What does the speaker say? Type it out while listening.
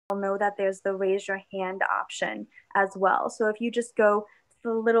know that there's the raise your hand option as well. So if you just go to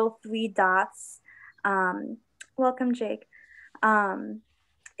the little three dots, welcome, Jake. Um,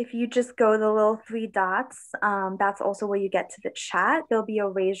 if you just go the little three dots, that's also where you get to the chat. There'll be a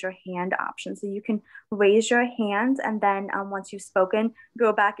raise your hand option. So you can raise your hand, and then once you've spoken,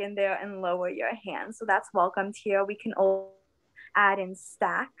 go back in there and lower your hand. So that's welcomed here. We can also add in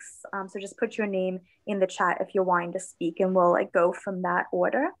stacks. So just put your name in the chat if you're wanting to speak, and we'll like go from that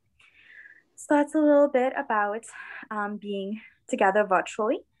order. So that's a little bit about being together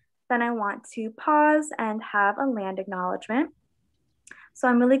virtually. Then I want to pause and have a land acknowledgement. So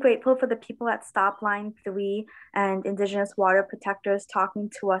I'm really grateful for the people at Stop Line 3 and Indigenous water protectors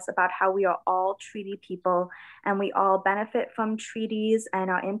talking to us about how we are all treaty people and we all benefit from treaties and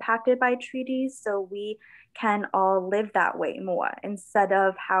are impacted by treaties. So we can all live that way more instead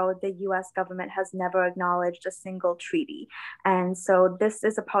of how the US government has never acknowledged a single treaty. And so this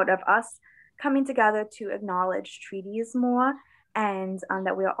is a part of us coming together to acknowledge treaties more and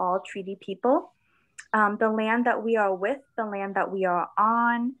that we are all treaty people. The land that we are with, the land that we are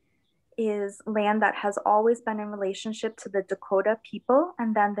on, is land that has always been in relationship to the Dakota people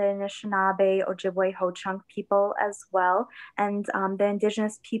and then the Anishinaabe, Ojibwe, Ho-Chunk people as well. And the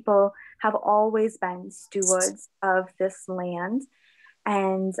Indigenous people have always been stewards of this land.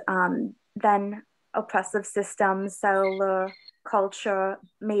 And then oppressive systems, settler culture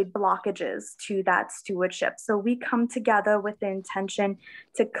made blockages to that stewardship. So we come together with the intention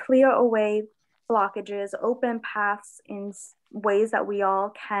to clear away blockages, open paths in ways that we all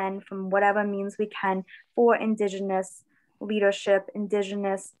can, from whatever means we can, for Indigenous leadership,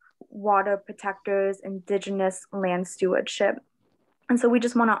 Indigenous water protectors, Indigenous land stewardship. And so we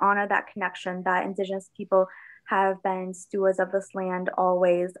just want to honor that connection that Indigenous people have been stewards of this land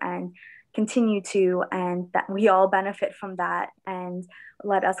always and continue to, and that we all benefit from that, and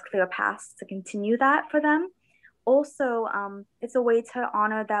let us clear paths to continue that for them. Also, it's a way to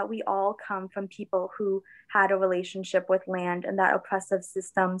honor that we all come from people who had a relationship with land and that oppressive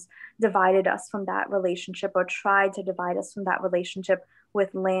systems divided us from that relationship or tried to divide us from that relationship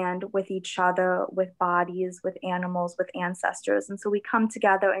with land, with each other, with bodies, with animals, with ancestors. And so we come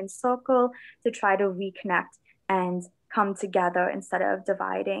together in circle to try to reconnect and come together instead of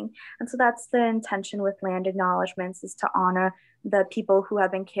dividing. And so that's the intention with land acknowledgements, is to honor the people who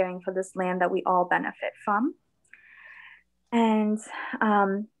have been caring for this land that we all benefit from. And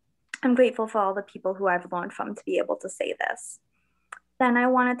I'm grateful for all the people who I've learned from to be able to say this. Then I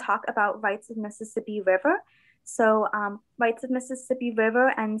want to talk about Rights of Mississippi River. So Rights of Mississippi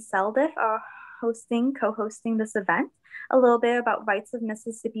River and CELDIF are co-hosting this event. A little bit about Rights of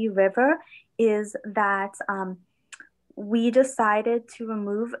Mississippi River is that we decided to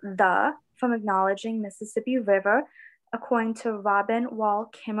remove the from acknowledging Mississippi River, according to Robin Wall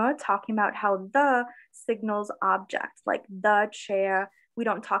Kimmer, talking about how the signals object, like the chair. We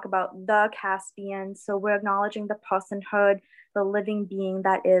don't talk about the Caspian. So we're acknowledging the personhood, the living being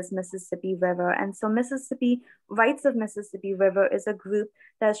that is Mississippi River. And so Mississippi, Rights of Mississippi River is a group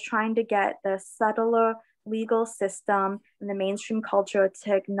that's trying to get the settler legal system and the mainstream culture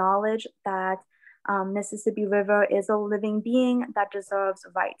to acknowledge that Mississippi River is a living being that deserves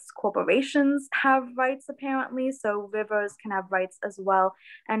rights. Corporations have rights, apparently, so rivers can have rights as well.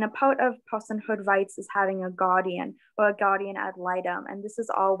 And a part of personhood rights is having a guardian or a guardian ad litem. And this is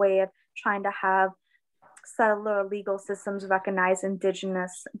our way of trying to have settler legal systems recognize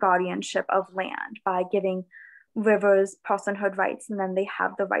Indigenous guardianship of land by giving rivers personhood rights, and then they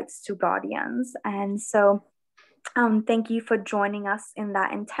have the rights to guardians. And so thank you for joining us in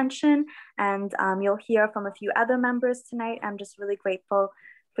that intention. And you'll hear from a few other members tonight. I'm just really grateful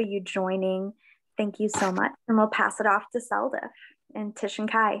for you joining. Thank you so much. And we'll pass it off to CELDIF and Tish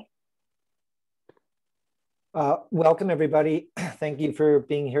and Kai. Welcome, everybody. Thank you for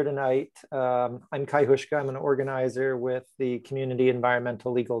being here tonight. I'm Kai Hushka. I'm an organizer with the Community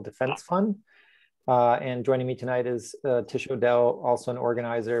Environmental Legal Defense Fund. And joining me tonight is Tish Odell, also an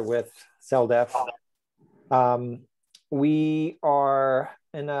organizer with CELDIF. We are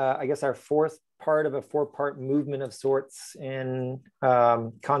in, I guess, our fourth part of a four-part movement of sorts in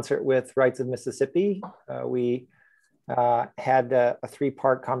concert with Rights of Mississippi. We had a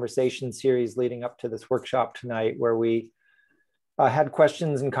three-part conversation series leading up to this workshop tonight, where we had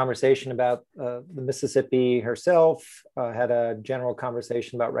questions and conversation about the Mississippi herself, had a general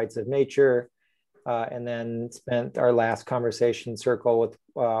conversation about rights of nature, and then spent our last conversation circle with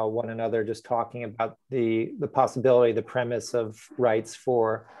one another, just talking about the possibility, the premise of rights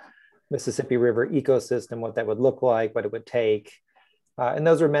for Mississippi River ecosystem, what that would look like, what it would take. And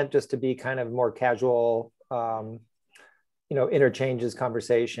those were meant just to be kind of more casual, interchanges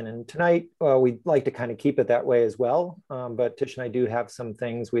conversation. And tonight, we'd like to kind of keep it that way as well. But Tish and I do have some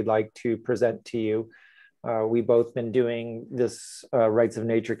things we'd like to present to you. We've both been doing this rights of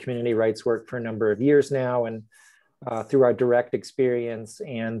nature community rights work for a number of years now. And through our direct experience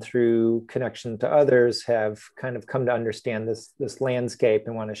and through connection to others have kind of come to understand this landscape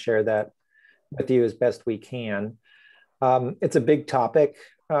and want to share that with you as best we can. It's a big topic,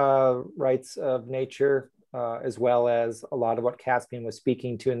 rights of nature, as well as a lot of what Caspian was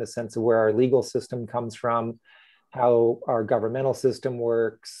speaking to in the sense of where our legal system comes from, how our governmental system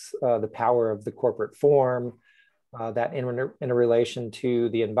works, the power of the corporate form, that in relation to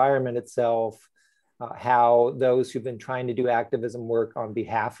the environment itself, how those who've been trying to do activism work on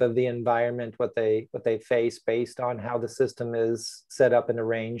behalf of the environment, what they face based on how the system is set up and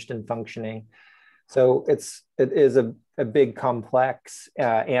arranged and functioning. So it is a big complex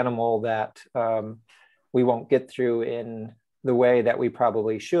animal that we won't get through in the way that we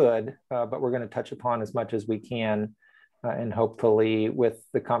probably should, but we're going to touch upon as much as we can. And hopefully with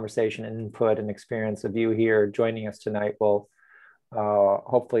the conversation and input and experience of you here joining us tonight, we'll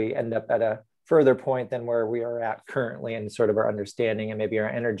hopefully end up at a further point than where we are at currently in sort of our understanding and maybe our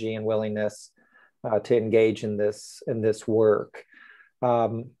energy and willingness to engage in this work.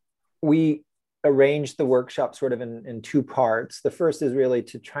 We arranged the workshop sort of in two parts. The first is really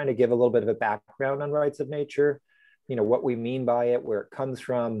to try to give a little bit of a background on rights of nature, what we mean by it, where it comes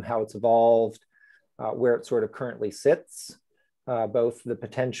from, how it's evolved, where it sort of currently sits, both the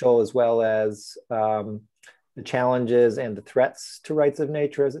potential as well as the challenges and the threats to rights of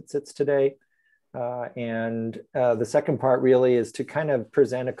nature as it sits today. The second part really is to kind of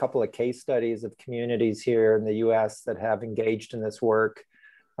present a couple of case studies of communities here in the US that have engaged in this work,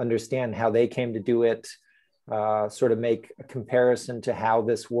 understand how they came to do it, sort of make a comparison to how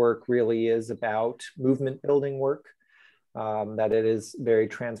this work really is about movement building work, that it is very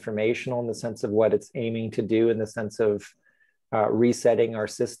transformational in the sense of what it's aiming to do in the sense of resetting our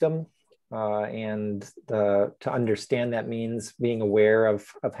system. To understand that means being aware of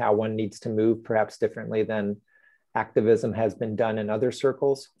how one needs to move perhaps differently than activism has been done in other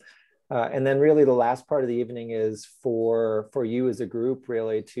circles. And then really the last part of the evening is for you as a group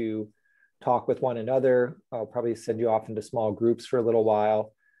really to talk with one another. I'll probably send you off into small groups for a little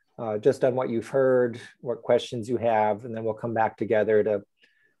while, just on what you've heard, what questions you have, and then we'll come back together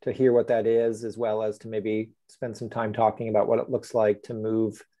to hear what that is, as well as to maybe spend some time talking about what it looks like to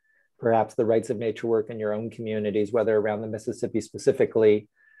move perhaps the rights of nature work in your own communities, whether around the Mississippi specifically,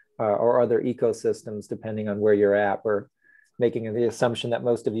 or other ecosystems, depending on where you're at. We're making the assumption that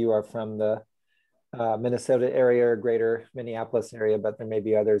most of you are from the Minnesota area or greater Minneapolis area, but there may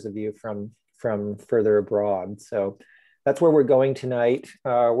be others of you from further abroad. So that's where we're going tonight.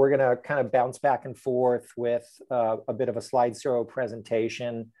 We're gonna kind of bounce back and forth with a bit of a slideshow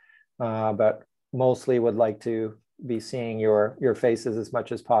presentation, but mostly would like to be seeing your faces as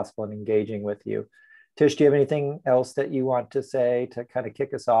much as possible and engaging with you. Tish, do you have anything else that you want to say to kind of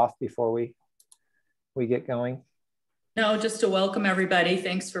kick us off before we get going? No, just to welcome everybody.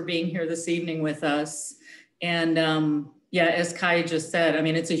 Thanks for being here this evening with us. And yeah, as Kai just said, I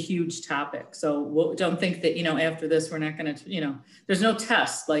mean, it's a huge topic. So don't think that, after this, we're not going to, there's no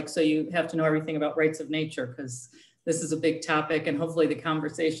test, so you have to know everything about rights of nature, because this is a big topic, and hopefully the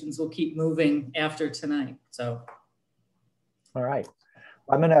conversations will keep moving after tonight. So. All right.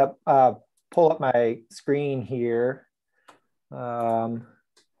 I'm going to pull up my screen here. Let's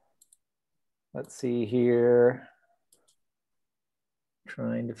see here.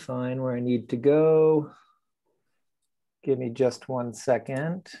 Trying to find where I need to go. Give me just 1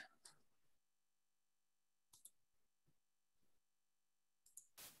 second.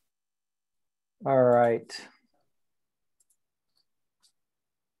 All right.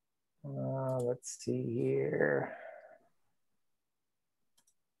 Let's see here.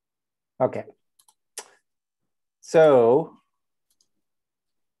 Okay. So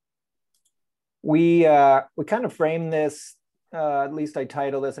we kind of framed this, at least I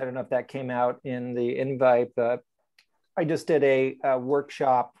titled this, I don't know if that came out in the invite, but I just did a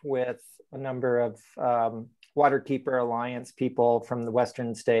workshop with a number of Waterkeeper Alliance people from the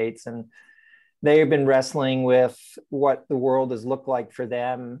Western states, and they have been wrestling with what the world has looked like for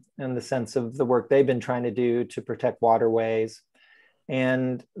them in the sense of the work they've been trying to do to protect waterways.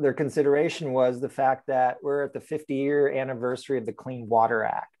 And their consideration was the fact that we're at the 50-year anniversary of the Clean Water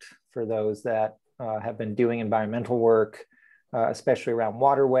Act. For those that have been doing environmental work, especially around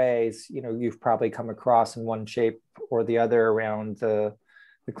waterways, you've probably come across in one shape or the other around the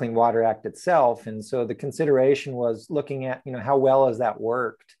Clean Water Act itself. And so the consideration was looking at, how well has that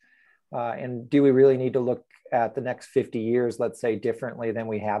worked? And do we really need to look at the next 50 years, let's say, differently than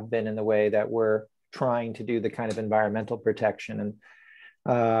we have been in the way that we're trying to do the kind of environmental protection.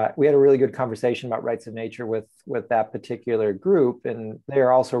 And we had a really good conversation about rights of nature with that particular group, and they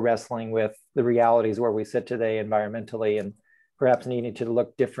are also wrestling with the realities where we sit today environmentally, and perhaps needing to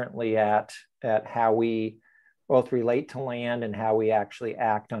look differently at how we both relate to land and how we actually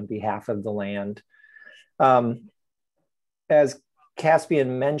act on behalf of the land. As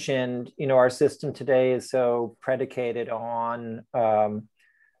Caspian mentioned, our system today is so predicated on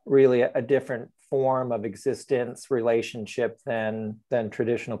really a different form of existence relationship than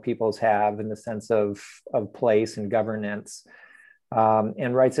traditional peoples have, in the sense of place and governance.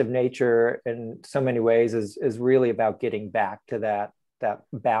 And rights of nature in so many ways is really about getting back to that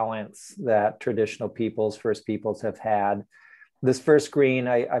balance that traditional peoples, first peoples, have had. This first screen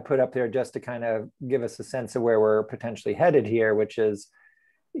I put up there just to kind of give us a sense of where we're potentially headed here, which is,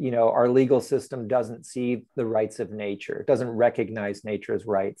 our legal system doesn't see the rights of nature. It doesn't recognize nature as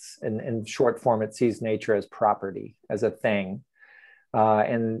rights. And in short form, it sees nature as property, as a thing.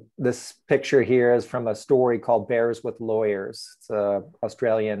 And this picture here is from a story called Bears with Lawyers. It's an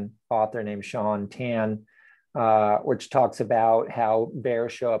Australian author named Sean Tan, which talks about how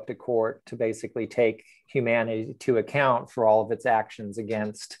bears show up to court to basically take humanity to account for all of its actions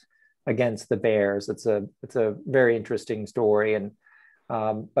against the bears. It's a very interesting story. And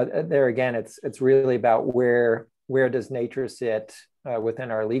but there again, it's really about where does nature sit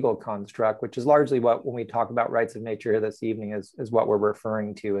within our legal construct, which is largely what, when we talk about rights of nature this evening, is what we're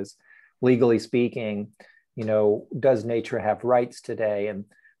referring to as, legally speaking, does nature have rights today? And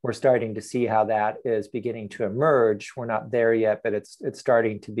we're starting to see how that is beginning to emerge. We're not there yet, but it's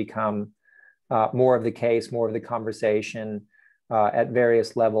starting to become more of the case, more of the conversation at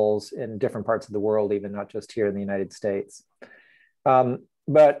various levels in different parts of the world, even not just here in the United States.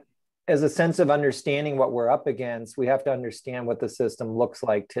 But as a sense of understanding what we're up against, we have to understand what the system looks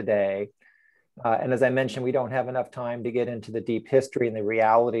like today. And as I mentioned, we don't have enough time to get into the deep history and the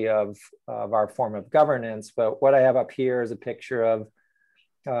reality of our form of governance. But what I have up here is a picture of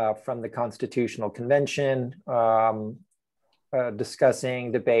from the Constitutional Convention,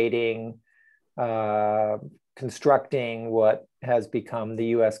 discussing, debating, constructing what has become the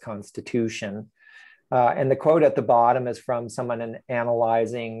US Constitution. And the quote at the bottom is from someone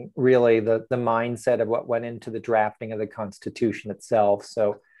analyzing really the mindset of what went into the drafting of the Constitution itself.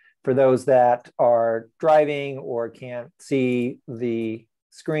 So for those that are driving or can't see the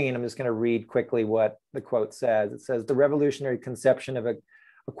screen, I'm just going to read quickly what the quote says. It says, "The revolutionary conception of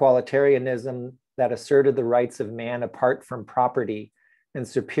equalitarianism that asserted the rights of man apart from property and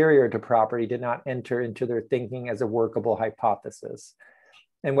superior to property did not enter into their thinking as a workable hypothesis."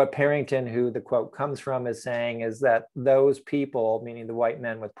 And what Parrington, who the quote comes from, is saying is that those people, meaning the white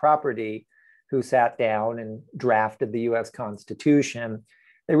men with property, who sat down and drafted the US Constitution,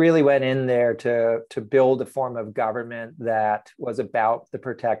 they really went in there to build a form of government that was about the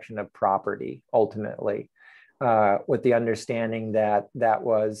protection of property, ultimately, with the understanding that that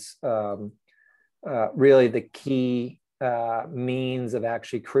was really the key means of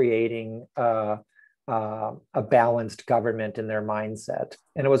actually creating a balanced government in their mindset.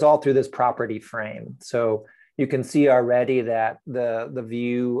 And it was all through this property frame. So you can see already that the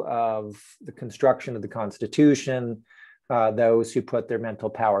view of the construction of the Constitution, those who put their mental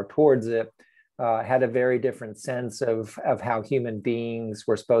power towards it, had a very different sense of how human beings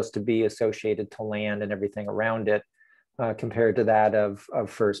were supposed to be associated to land and everything around it, compared to that of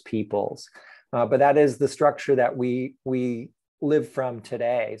First Peoples. But that is the structure that we live from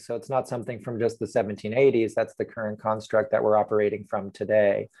today. So it's not something from just the 1780s. That's the current construct that we're operating from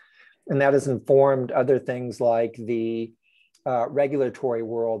today. And that has informed other things like the regulatory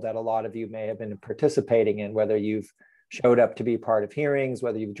world that a lot of you may have been participating in, whether you've showed up to be part of hearings,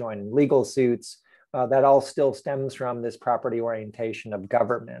 whether you've joined in legal suits, that all still stems from this property orientation of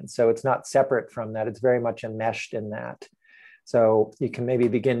government. So it's not separate from that. It's very much enmeshed in that. So you can maybe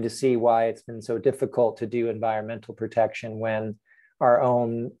begin to see why it's been so difficult to do environmental protection when our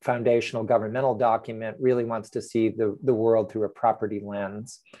own foundational governmental document really wants to see the world through a property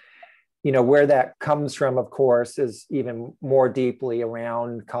lens. Where that comes from, of course, is even more deeply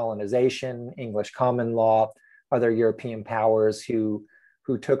around colonization, English common law, other European powers who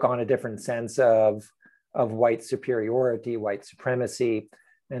took on a different sense of white superiority, white supremacy,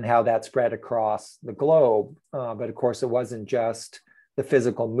 and how that spread across the globe. But of course, it wasn't just the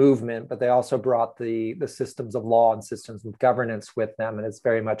physical movement, but they also brought the systems of law and systems of governance with them. And it's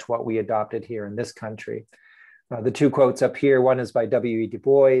very much what we adopted here in this country. The two quotes up here, one is by W.E. Du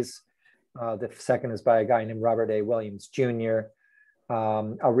Bois. The second is by a guy named Robert A. Williams, Jr.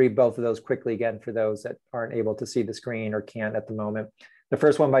 I'll read both of those quickly again for those that aren't able to see the screen or can't at the moment. The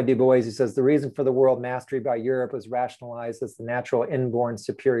first one by Du Bois, he says, the reason for the world mastery by Europe was rationalized as the natural inborn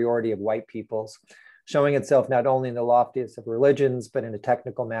superiority of white peoples, showing itself not only in the loftiest of religions, but in a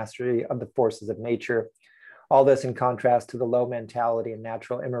technical mastery of the forces of nature. All this in contrast to the low mentality and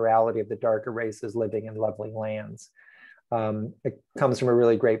natural immorality of the darker races living in lovely lands. It comes from a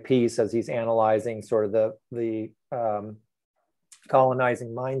really great piece as he's analyzing sort of the colonizing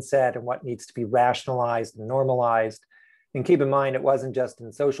mindset and what needs to be rationalized and normalized. And keep in mind, it wasn't just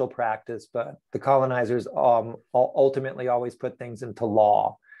in social practice, but the colonizers ultimately always put things into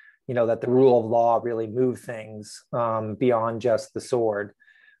law, you know, that the rule of law really moved things beyond just the sword.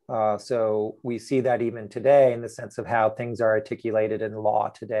 So we see that even today in the sense of how things are articulated in law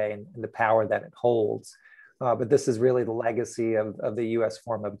today and the power that it holds. But this is really the legacy of the US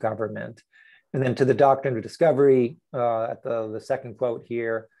form of government. And then to the doctrine of discovery, at the second quote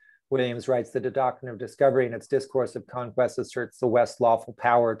here, Williams writes that the doctrine of discovery in its discourse of conquest asserts the West's lawful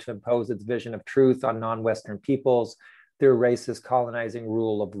power to impose its vision of truth on non-Western peoples through racist colonizing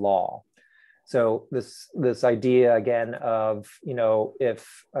rule of law. So this idea again of,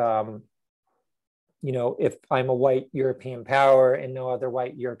 if I'm a white European power and no other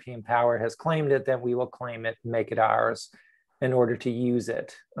white European power has claimed it, then we will claim it and make it ours in order to use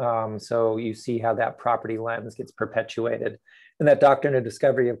it. So you see how that property lens gets perpetuated. And that doctrine of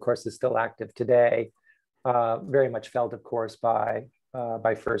discovery, of course, is still active today, very much felt, of course, by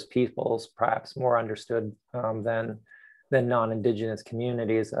First Peoples, perhaps more understood than non-Indigenous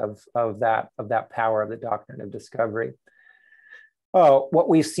communities of that power of the doctrine of discovery. What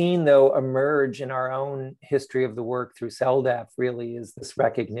we've seen, though, emerge in our own history of the work through CELDAF really is this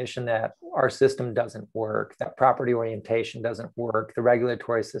recognition that our system doesn't work, that property orientation doesn't work, the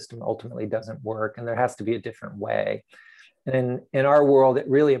regulatory system ultimately doesn't work, and there has to be a different way. And in our world, it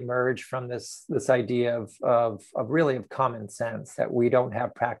really emerged from this idea of common sense, that we don't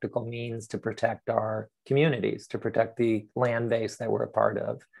have practical means to protect our communities, to protect the land base that we're a part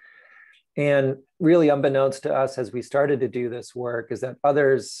of. And really unbeknownst to us as we started to do this work is that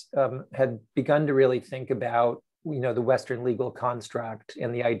others had begun to really think about, the Western legal construct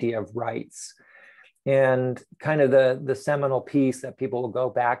and the idea of rights. And kind of the seminal piece that people will go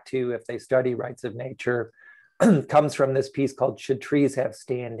back to if they study rights of nature comes from this piece called Should Trees Have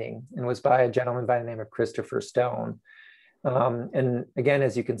Standing? And was by a gentleman by the name of Christopher Stone. And again,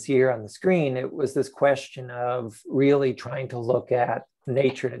 as you can see here on the screen, it was this question of really trying to look at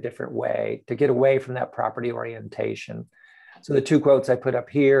nature in a different way, to get away from that property orientation. So the two quotes I put up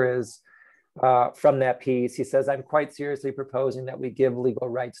here is from that piece. He says, I'm quite seriously proposing that we give legal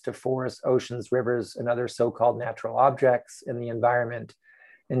rights to forests, oceans, rivers, and other so-called natural objects in the environment,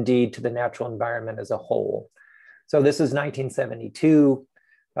 indeed to the natural environment as a whole. So this is 1972.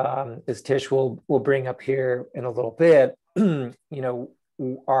 As Tish will bring up here in a little bit,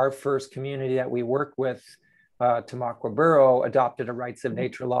 our first community that we work with, Tamaqua Borough, adopted a rights of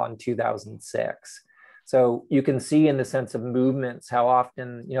nature law in 2006. So you can see in the sense of movements how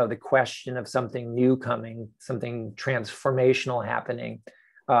often, the question of something new coming, something transformational happening,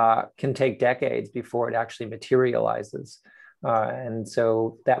 can take decades before it actually materializes. And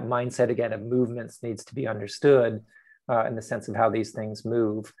so that mindset, again, of movements needs to be understood in the sense of how these things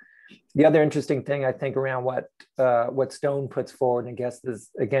move. The other interesting thing, I think, around what Stone puts forward, and I guess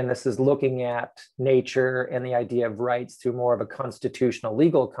this is looking at nature and the idea of rights through more of a constitutional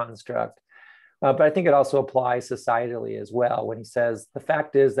legal construct. But I think it also applies societally as well, when he says, the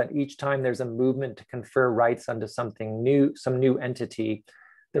fact is that each time there's a movement to confer rights onto something new, some new entity,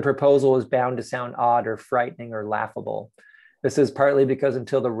 the proposal is bound to sound odd or frightening or laughable. This is partly because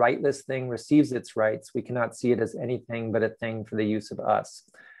until the rightless thing receives its rights, we cannot see it as anything but a thing for the use of us,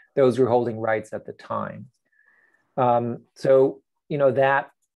 those who are holding rights at the time. So,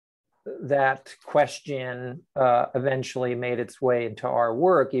 that question eventually made its way into our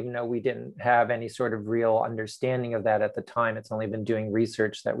work, even though we didn't have any sort of real understanding of that at the time. It's only been doing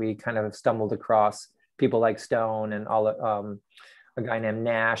research that we kind of stumbled across people like Stone, and a guy named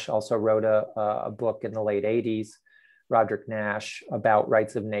Nash also wrote a book in the late 80s, Roderick Nash, about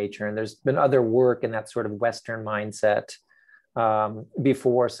rights of nature. And there's been other work in that sort of Western mindset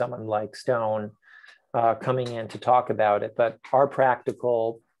before someone like Stone coming in to talk about it. But our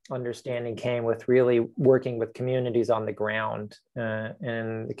practical understanding came with really working with communities on the ground.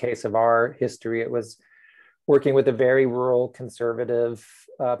 In the case of our history, it was working with a very rural, conservative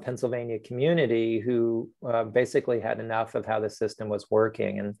Pennsylvania community who basically had enough of how the system was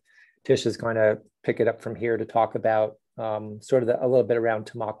working. And Tish is going to pick it up from here to talk about sort of a little bit around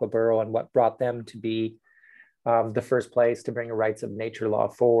Tamaqua Borough and what brought them to be the first place to bring a rights of nature law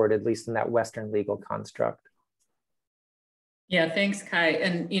forward, at least in that Western legal construct. Yeah, thanks, Kai.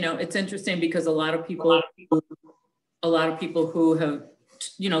 And it's interesting because a lot of people who have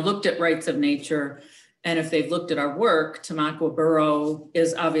looked at rights of nature, and if they've looked at our work, Tamaqua Borough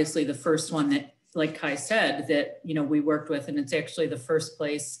is obviously the first one that, like Kai said, that we worked with, and it's actually the first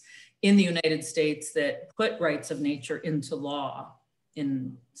place in the United States that put rights of nature into law,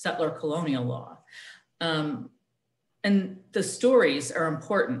 in settler colonial law. And the stories are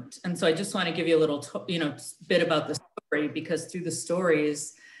important. And so I just want to give you a little, bit about the story, because through the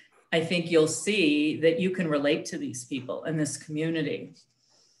stories, I think you'll see that you can relate to these people in this community.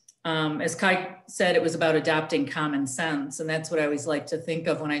 As Kai said, it was about adopting common sense. And that's what I always like to think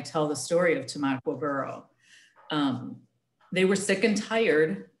of when I tell the story of Tamaqua Borough. They were sick and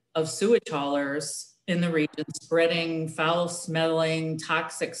tired of sewage haulers in the region spreading foul smelling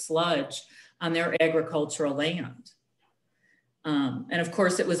toxic sludge on their agricultural land. And of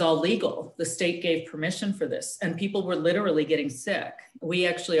course, it was all legal. The state gave permission for this, and people were literally getting sick. We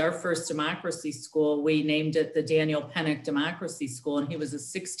actually, our first democracy school, we named it the Daniel Pennock Democracy School, and he was a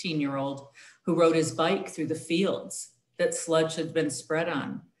 16-year-old who rode his bike through the fields that sludge had been spread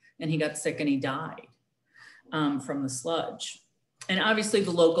on, and he got sick and he died from the sludge. And obviously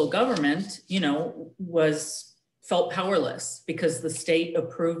the local government, felt powerless because the state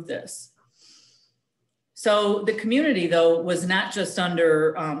approved this. So the community, though, was not just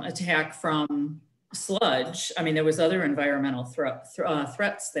under attack from sludge. I mean, there was other environmental threats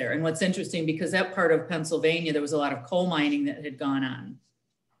there. And what's interesting, because that part of Pennsylvania, there was a lot of coal mining that had gone on.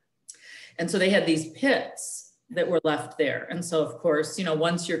 And so they had these pits that were left there. And so, of course,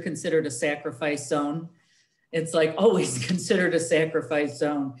 once you're considered a sacrifice zone, it's like always considered a sacrifice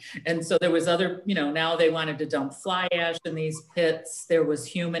zone. And so there was other, now they wanted to dump fly ash in these pits. There was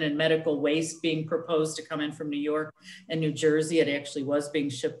human and medical waste being proposed to come in from New York and New Jersey. It actually was being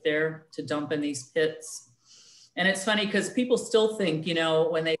shipped there to dump in these pits. And it's funny because people still think,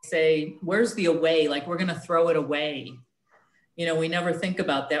 when they say, where's the away? Like, we're going to throw it away. We never think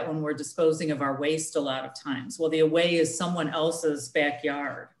about that when we're disposing of our waste a lot of times. Well, the away is someone else's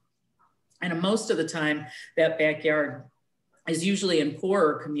backyard. And most of the time, that backyard is usually in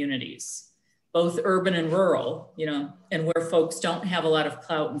poorer communities, both urban and rural, and where folks don't have a lot of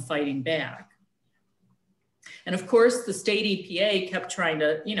clout in fighting back. And of course, the state EPA kept trying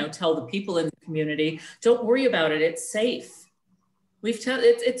to, tell the people in the community, don't worry about it, it's safe.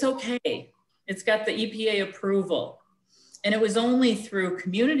 It's okay. It's got the EPA approval. And it was only through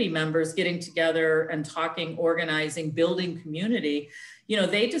community members getting together and talking, organizing, building community,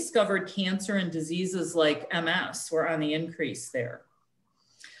 they discovered cancer and diseases like MS were on the increase there.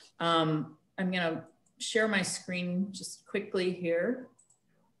 I'm going to share my screen just quickly here.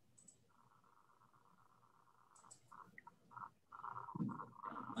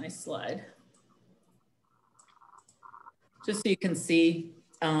 My slide. Just so you can see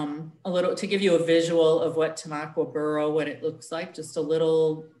a little, to give you a visual of what Tamaqua Borough, what it looks like, just a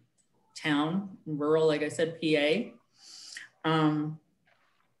little town, rural, like I said, PA.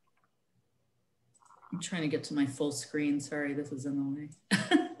 I'm trying to get to my full screen. Sorry, this is in the way.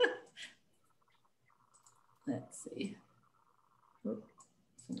 Let's see. Oop,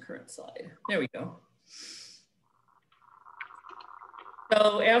 current slide. There we go.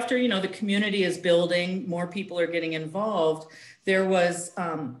 So after, the community is building, more people are getting involved. There was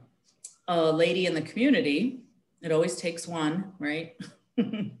a lady in the community. It always takes one, right?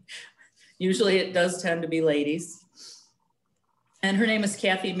 Usually it does tend to be ladies. And her name is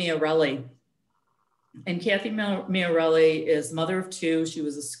Kathy Miarelli. And Kathy Miarelli is mother of two. She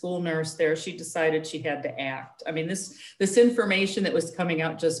was a school nurse there. She decided she had to act. I mean, this information that was coming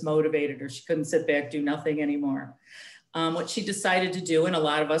out just motivated her. She couldn't sit back, do nothing anymore. What she decided to do, and a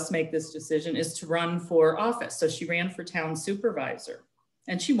lot of us make this decision, is to run for office. So she ran for town supervisor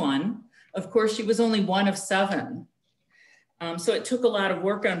and she won. Of course, she was only one of 7. So it took a lot of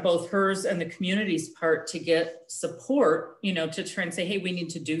work on both hers and the community's part to get support, to try and say, hey, we need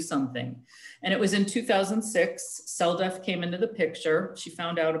to do something. And it was in 2006, CELDEF came into the picture. She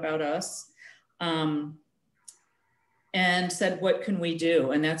found out about us and said, what can we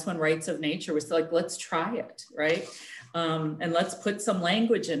do? And that's when Rights of Nature was like, let's try it, right? And let's put some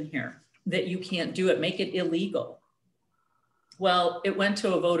language in here that you can't do it, make it illegal. Well, it went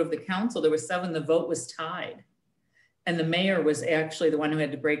to a vote of the council. There were 7, the vote was tied. And the mayor was actually the one who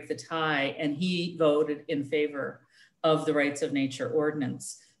had to break the tie, and he voted in favor of the Rights of Nature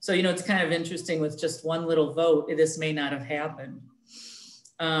ordinance. So, it's kind of interesting with just one little vote, this may not have happened.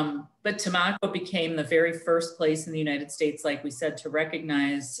 But Tamaqua became the very first place in the United States, like we said, to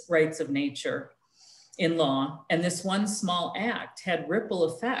recognize rights of nature. in law. And this one small act had ripple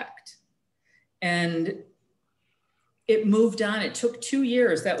effect. And it moved on. It took 2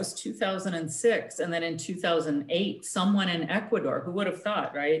 years. That was 2006. And then in 2008, someone in Ecuador, who would have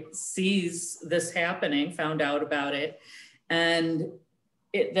thought, right, sees this happening, found out about it. And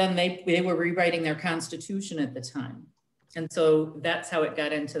then they were rewriting their constitution at the time. And so that's how it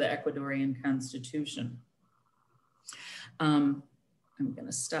got into the Ecuadorian constitution. I'm going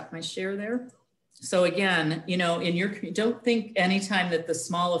to stop my share there. So again, you know, don't think anytime that the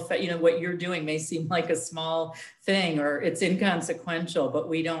small effect, you know, what you're doing may seem like a small thing or it's inconsequential, but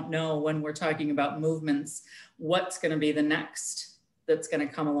we don't know when we're talking about movements, what's going to be the next that's going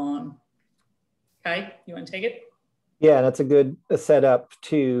to come along. Kai, you want to take it? Yeah, that's a good setup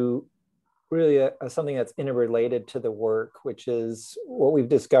to really something that's interrelated to the work, which is what we've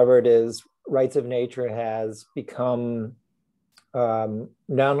discovered is rights of nature has become not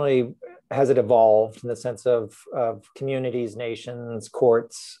only has it evolved in the sense of communities, nations,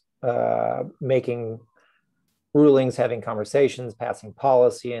 courts making rulings, having conversations, passing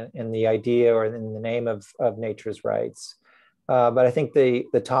policy in the idea or in the name of nature's rights. But I think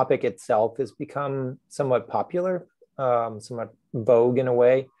the topic itself has become somewhat popular, somewhat vogue in a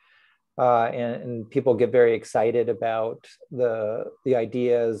way. And people get very excited about the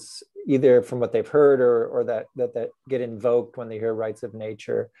ideas, either from what they've heard or that get invoked when they hear rights of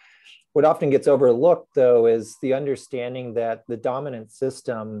nature. What often gets overlooked, though, is the understanding that the dominant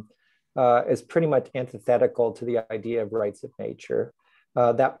system is pretty much antithetical to the idea of rights of nature.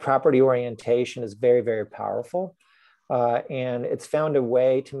 That property orientation is very, very powerful. And it's found a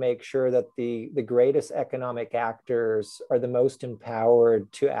way to make sure that the greatest economic actors are the most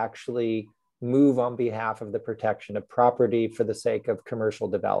empowered to actually move on behalf of the protection of property for the sake of commercial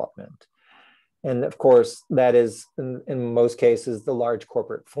development. And of course, that is in most cases the large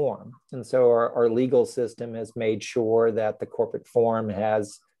corporate form. And so our legal system has made sure that the corporate form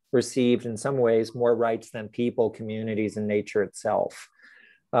has received in some ways more rights than people, communities, and nature itself.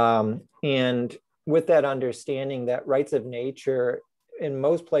 And with that understanding that rights of nature in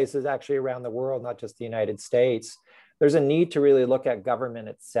most places actually around the world, not just the United States, there's a need to really look at government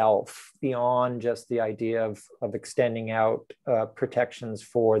itself beyond just the idea of extending out protections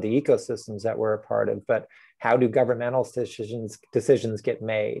for the ecosystems that we're a part of, but how do governmental decisions get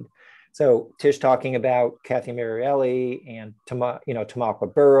made? So Tish talking about Kathy Mirielli and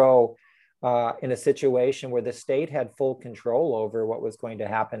Tamaqua Borough in a situation where the state had full control over what was going to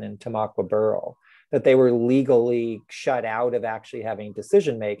happen in Tamaqua Borough, that they were legally shut out of actually having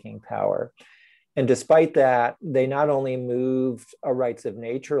decision-making power. And despite that, they not only moved a rights of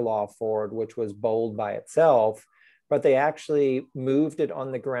nature law forward, which was bold by itself, but they actually moved it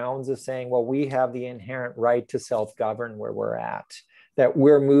on the grounds of saying, well, we have the inherent right to self-govern where we're at, that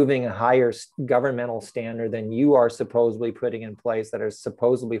we're moving a higher governmental standard than you are supposedly putting in place that are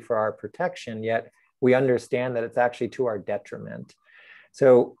supposedly for our protection, yet we understand that it's actually to our detriment.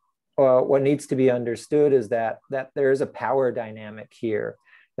 So what needs to be understood is that there is a power dynamic here,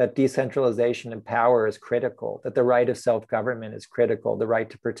 that decentralization and power is critical, that the right of self-government is critical, the right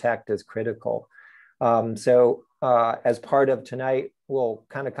to protect is critical. So as part of tonight, we'll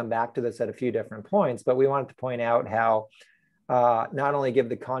kind of come back to this at a few different points, but we wanted to point out how not only give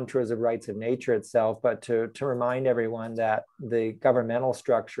the contours of rights of nature itself, but to remind everyone that the governmental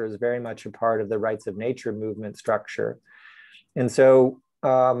structure is very much a part of the rights of nature movement structure. And so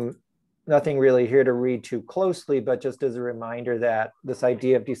nothing really here to read too closely, but just as a reminder that this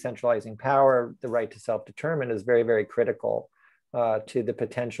idea of decentralizing power, the right to self-determine, is very, very critical to the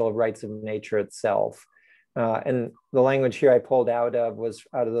potential of rights of nature itself. And the language here I pulled out of was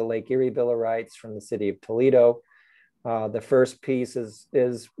out of the Lake Erie Bill of Rights from the city of Toledo. The first piece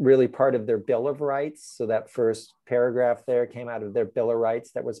is really part of their Bill of Rights. So that first paragraph there came out of their Bill of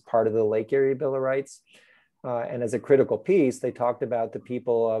Rights that was part of the Lake Erie Bill of Rights. And as a critical piece, they talked about the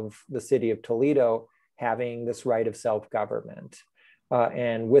people of the city of Toledo having this right of self-government.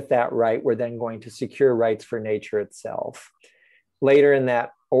 And with that right, we're then going to secure rights for nature itself. Later in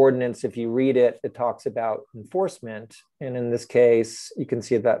that ordinance, if you read it, it talks about enforcement. And in this case, you can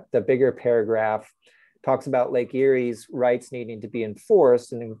see that the bigger paragraph talks about Lake Erie's rights needing to be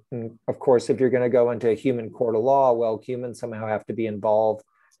enforced. And of course, if you're going to go into a human court of law, well, humans somehow have to be involved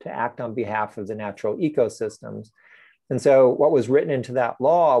to act on behalf of the natural ecosystems. And so what was written into that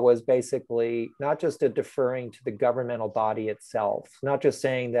law was basically not just a deferring to the governmental body itself, not just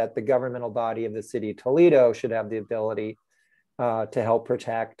saying that the governmental body of the city of Toledo should have the ability to help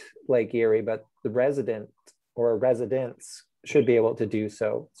protect Lake Erie, but the resident or residents should be able to do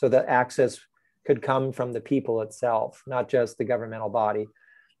so. So that access could come from the people itself, not just the governmental body.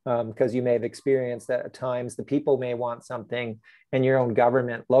 because you may have experienced that at times the people may want something and your own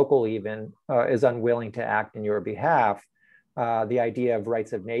government, local even, is unwilling to act in your behalf. The idea of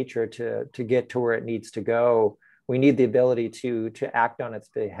rights of nature to get to where it needs to go, we need the ability to act on its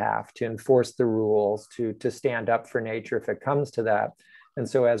behalf, to enforce the rules, to stand up for nature if it comes to that. And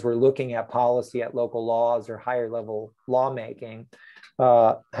so as we're looking at policy at local laws or higher level lawmaking,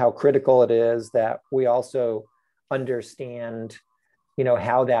 how critical it is that we also understand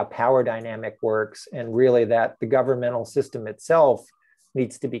how that power dynamic works, and really that the governmental system itself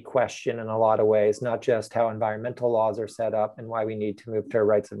needs to be questioned in a lot of ways, not just how environmental laws are set up and why we need to move to a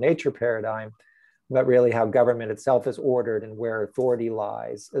rights of nature paradigm, but really how government itself is ordered and where authority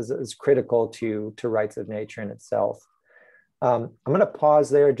lies is critical to rights of nature in itself. I'm going to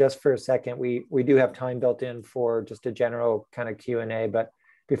pause there just for a second. We do have time built in for just a general kind of Q&A, but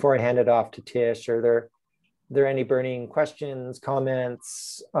before I hand it off to Tish, are there any burning questions,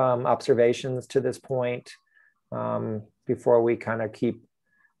 comments, observations to this point before we kind of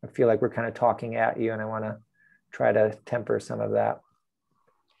I feel like we're kind of talking at you and I want to try to temper some of that.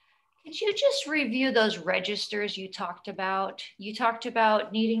 Could you just review those registers you talked about? You talked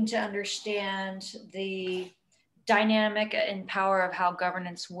about needing to understand the dynamic and power of how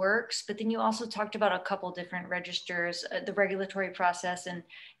governance works, but then you also talked about a couple different registers, the regulatory process, and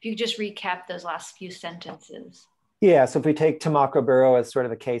if you could just recap those last few sentences. Yeah, so if we take Tamaqua Borough as sort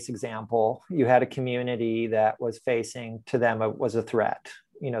of a case example, you had a community that was facing, to them, was a threat,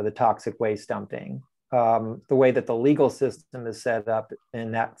 the toxic waste dumping. The way that the legal system is set up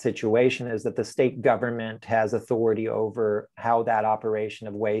in that situation is that the state government has authority over how that operation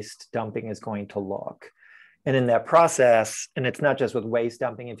of waste dumping is going to look. And in that process, and it's not just with waste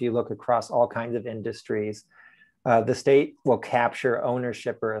dumping, if you look across all kinds of industries, the state will capture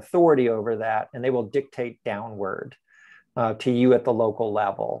ownership or authority over that, and they will dictate downward to you at the local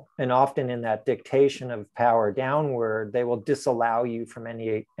level. And often in that dictation of power downward, they will disallow you from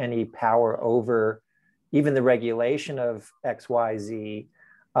any power over even the regulation of XYZ,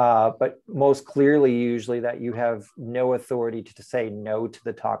 but most clearly usually that you have no authority to say no to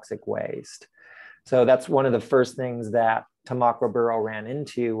the toxic waste. So that's one of the first things that Tamaqua Borough ran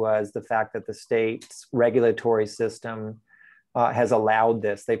into, was the fact that the state's regulatory system has allowed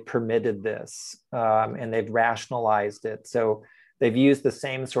this, they've permitted this, and they've rationalized it. So they've used the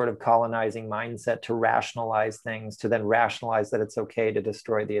same sort of colonizing mindset to rationalize things, to then rationalize that it's okay to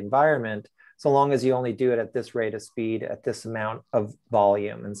destroy the environment, so long as you only do it at this rate of speed, at this amount of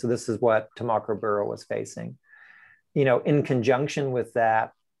volume. And so this is what Tamaqua Borough was facing. In conjunction with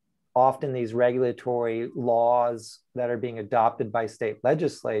that, often these regulatory laws that are being adopted by state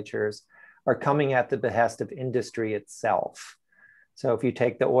legislatures are coming at the behest of industry itself. So if you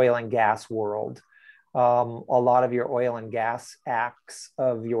take the oil and gas world, a lot of your oil and gas acts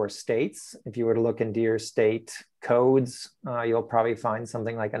of your states, if you were to look into your state codes, you'll probably find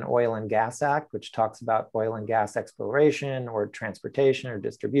something like an Oil and Gas Act, which talks about oil and gas exploration or transportation or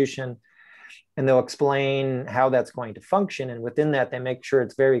distribution. And they'll explain how that's going to function. And within that, they make sure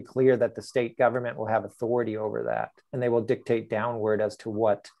it's very clear that the state government will have authority over that. And they will dictate downward as to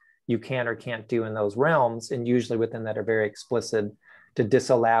what you can or can't do in those realms. And usually within that are very explicit to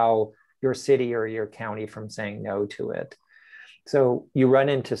disallow your city or your county from saying no to it. So you run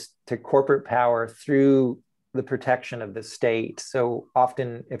into corporate power through the protection of the state. So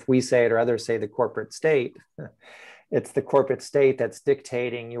often if we say it or others say the corporate state, it's the corporate state that's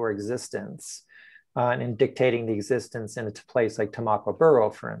dictating your existence and dictating the existence in a place like Tamaqua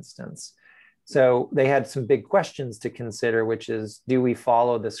Borough, for instance. So they had some big questions to consider, which is, do we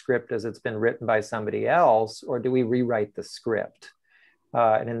follow the script as it's been written by somebody else, or do we rewrite the script?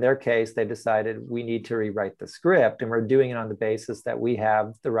 And in their case, they decided we need to rewrite the script, and we're doing it on the basis that we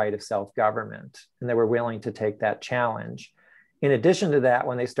have the right of self-government, and they were willing to take that challenge. In addition to that,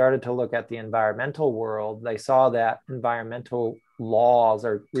 when they started to look at the environmental world, they saw that environmental laws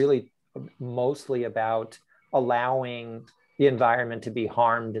are really mostly about allowing the environment to be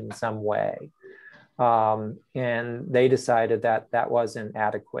harmed in some way. And they decided that that wasn't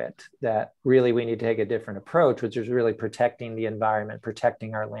adequate, that really we need to take a different approach, which is really protecting the environment,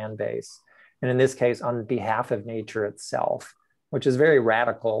 protecting our land base. And in this case, on behalf of nature itself, which is very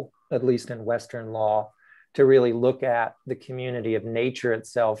radical, at least in Western law, to really look at the community of nature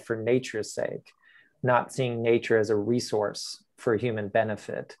itself for nature's sake, not seeing nature as a resource for human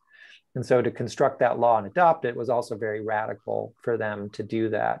benefit. And so to construct that law and adopt it was also very radical for them to do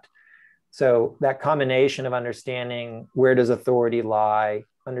that. So that combination of understanding where does authority lie,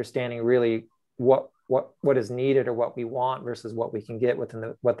 understanding really what is needed or what we want versus what we can get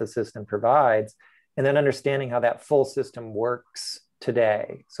within what the system provides, and then understanding how that full system works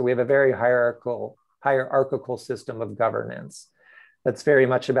today. So we have a very hierarchical system of governance that's very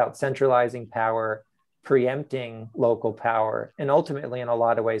much about centralizing power, preempting local power, and ultimately, in a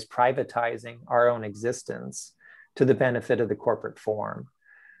lot of ways, privatizing our own existence to the benefit of the corporate form.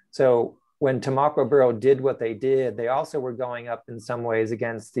 So when Tamaqua Borough did what they did, they also were going up in some ways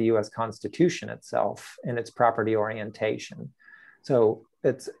against the US Constitution itself and its property orientation. So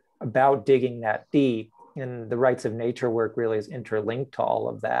it's about digging that deep, and the rights of nature work really is interlinked to all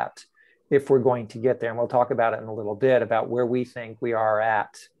of that if we're going to get there. And we'll talk about it in a little bit about where we think we are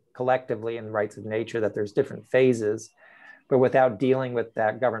at collectively in rights of nature, that there's different phases, but without dealing with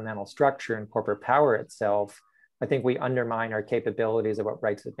that governmental structure and corporate power itself, I think we undermine our capabilities of what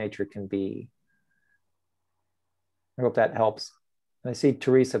rights of nature can be. I hope that helps. I see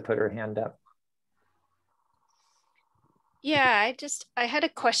Teresa put her hand up. Yeah, I had a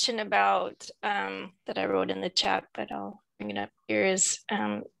question about that I wrote in the chat, but I'll bring it up here is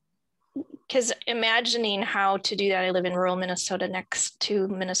because imagining how to do that, I live in rural Minnesota next to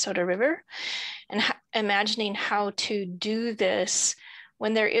Minnesota River, and imagining how to do this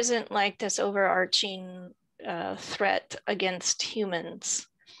when there isn't like this overarching threat against humans,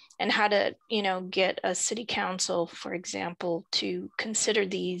 and how to, get a city council, for example, to consider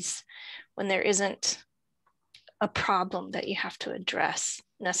these when there isn't a problem that you have to address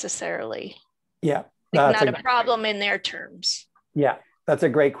necessarily. Yeah. Like not a problem in their terms. Yeah, that's a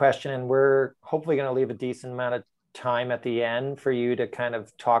great question. And we're hopefully going to leave a decent amount of time at the end for you to kind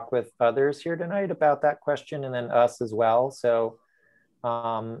of talk with others here tonight about that question, and then us as well. So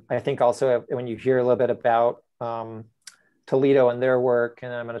I think also when you hear a little bit about Toledo and their work,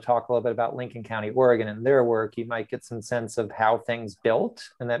 and I'm going to talk a little bit about Lincoln County, Oregon and their work, you might get some sense of how things built,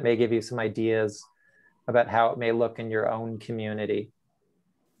 and that may give you some ideas about how it may look in your own community.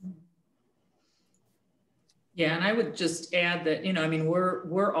 Yeah, and I would just add that,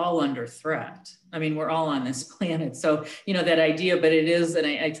 we're all under threat. We're all on this planet. So, that idea, but it is, and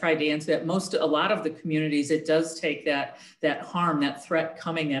I tried to answer that, a lot of the communities, it does take that harm, that threat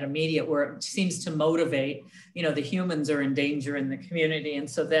coming, that immediate, where it seems to motivate, the humans are in danger in the community. And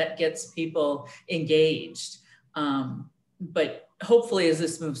so that gets people engaged. But hopefully as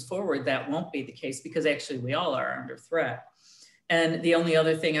this moves forward, that won't be the case, because actually we all are under threat. And the only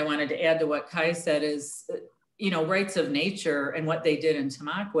other thing I wanted to add to what Kai said is, rights of nature and what they did in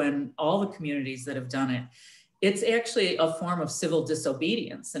Tamaqua and all the communities that have done it, it's actually a form of civil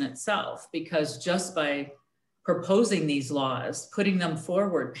disobedience in itself, because just by proposing these laws, putting them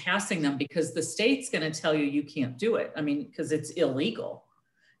forward, passing them, because the state's going to tell you you can't do it. Because it's illegal.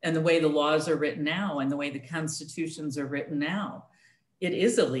 And the way the laws are written now and the way the constitutions are written now, it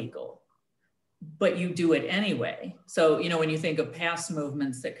is illegal, but you do it anyway. So, when you think of past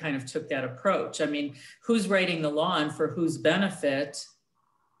movements that kind of took that approach, who's writing the law and for whose benefit,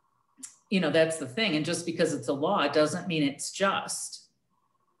 that's the thing. And just because it's a law doesn't mean it's just.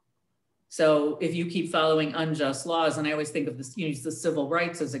 So if you keep following unjust laws, and I always think of this, use the civil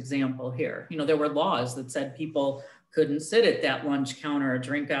rights as example here, there were laws that said people couldn't sit at that lunch counter or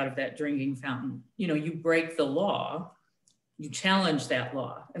drink out of that drinking fountain. You break the law, you challenge that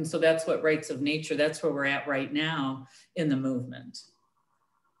law. And so that's what rights of nature, that's where we're at right now in the movement.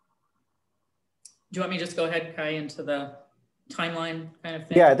 Do you want me to just go ahead, Kai, into the timeline kind of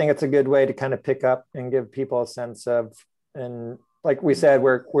thing? Yeah, I think it's a good way to kind of pick up and give people a sense of, and like we said,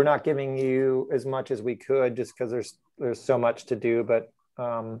 we're not giving you as much as we could just because there's so much to do, but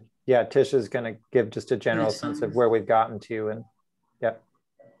yeah, Tish is going to give just a general sense of where we've gotten to. And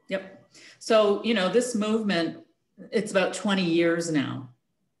Yep. So, this movement, it's about 20 years now,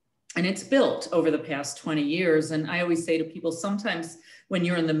 and it's built over the past 20 years. And I always say to people, sometimes when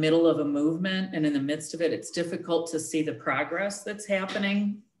you're in the middle of a movement and in the midst of it, it's difficult to see the progress that's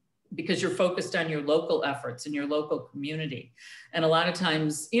happening because you're focused on your local efforts in your local community. And a lot of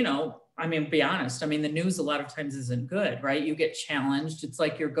times, be honest, the news a lot of times isn't good, right? You get challenged. It's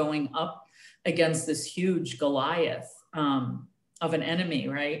like you're going up against this huge Goliath of an enemy,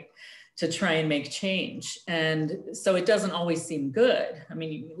 right? To try and make change. And so it doesn't always seem good.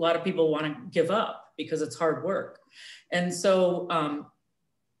 A lot of people want to give up because it's hard work. And so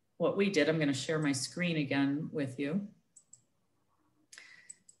what we did, I'm going to share my screen again with you,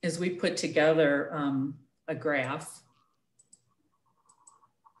 is we put together a graph.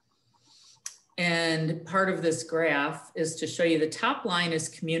 And part of this graph is to show you the top line is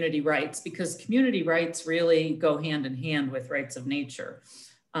community rights, because community rights really go hand in hand with rights of nature.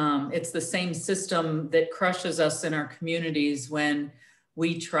 It's the same system that crushes us in our communities when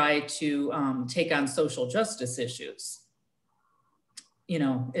we try to take on social justice issues.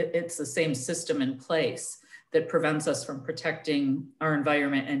 It's the same system in place that prevents us from protecting our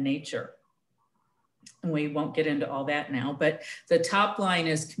environment and nature. And we won't get into all that now, but the top line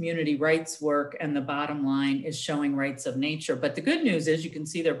is community rights work and the bottom line is showing rights of nature. But the good news is you can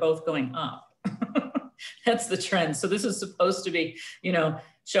see they're both going up. That's the trend. So this is supposed to be, you know,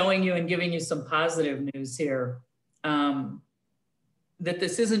 showing you and giving you some positive news here. That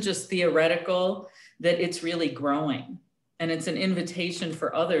this isn't just theoretical, that it's really growing. And it's an invitation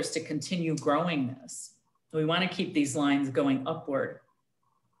for others to continue growing this. We want to keep these lines going upward.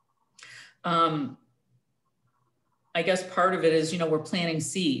 I guess part of it is, you know, we're planting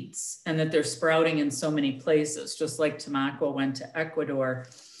seeds and that they're sprouting in so many places, just like Tamaqua went to Ecuador.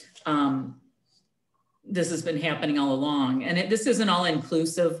 This has been happening all along. And this isn't all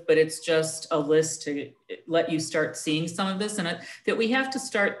inclusive, but it's just a list to let you start seeing some of this, and that we have to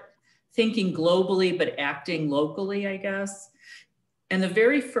start thinking globally, but acting locally, I guess. And the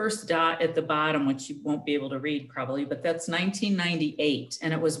very first dot at the bottom, which you won't be able to read probably, but that's 1998.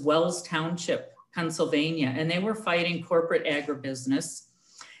 And it was Wells Township, Pennsylvania. And they were fighting corporate agribusiness.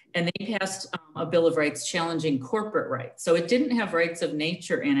 And they passed a Bill of Rights challenging corporate rights. So it didn't have rights of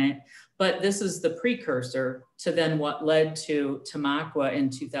nature in it, but this is the precursor to then what led to Tamaqua in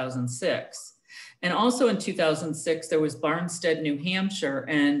 2006. And also in 2006, there was Barnstead, New Hampshire,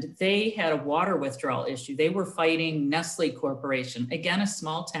 and they had a water withdrawal issue. They were fighting Nestle Corporation, again, a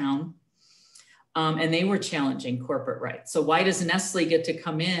small town, and they were challenging corporate rights. So why does Nestle get to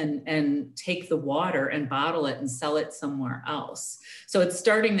come in and take the water and bottle it and sell it somewhere else? So it's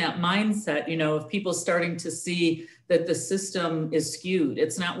starting that mindset, you know, of people starting to see that the system is skewed.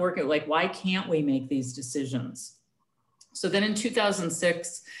 It's not working. Like, why can't we make these decisions? So then in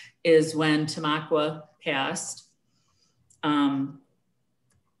 2006, is when Tamaqua passed. I'm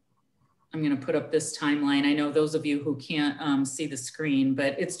going to put up this timeline. I know those of you who can't see the screen,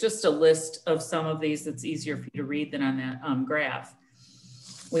 but it's just a list of some of these that's easier for you to read than on that graph.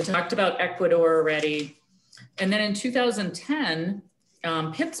 We talked about Ecuador already. And then in 2010,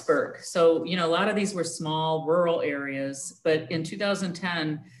 Pittsburgh. So, you know, a lot of these were small rural areas, but in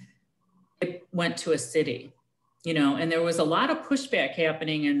 2010, it went to a city. You know, and there was a lot of pushback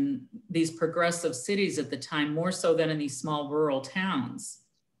happening in these progressive cities at the time, more so than in these small rural towns.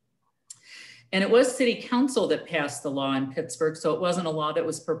 And it was city council that passed the law in Pittsburgh. So it wasn't a law that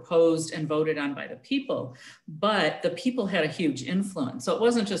was proposed and voted on by the people, but the people had a huge influence. So it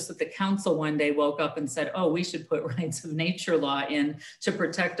wasn't just that the council one day woke up and said, oh, we should put rights of nature law in to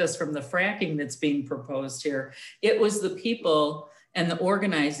protect us from the fracking that's being proposed here. It was the people and the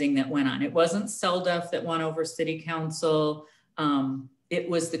organizing that went on. It wasn't CELDF that won over city council. It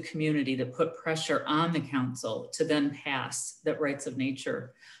was the community that put pressure on the council to then pass that rights of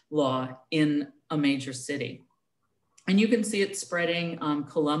nature law in a major city. And you can see it spreading.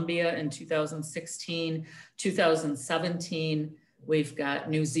 Colombia in 2016, 2017, we've got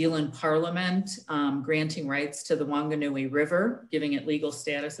New Zealand Parliament granting rights to the Wanganui River, giving it legal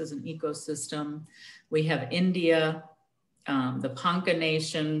status as an ecosystem. We have India, the Ponca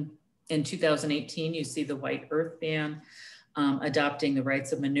Nation. In 2018, you see the White Earth Ban adopting the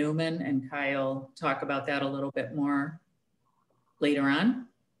rights of Manuman, and Kyle talk about that a little bit more later on.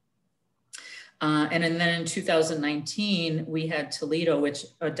 And then in 2019, we had Toledo, which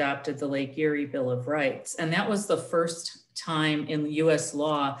adopted the Lake Erie Bill of Rights. And that was the first time in US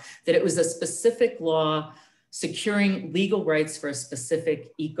law that it was a specific law securing legal rights for a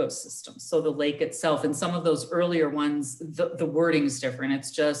specific ecosystem. So the lake itself, and some of those earlier ones, the wording is different.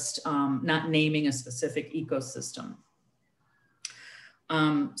 It's just not naming a specific ecosystem.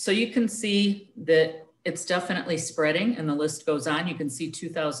 So you can see that it's definitely spreading, and the list goes on. You can see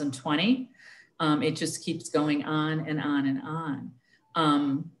 2020, it just keeps going on and on and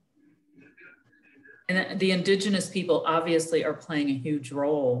on. And the indigenous people obviously are playing a huge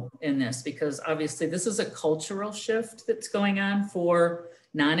role in this, because obviously this is a cultural shift that's going on for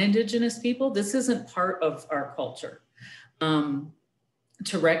non-indigenous people. This isn't part of our culture.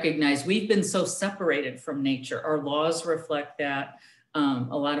 To recognize we've been so separated from nature. Our laws reflect that,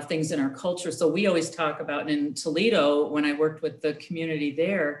 a lot of things in our culture. So we always talk about, and in Toledo, when I worked with the community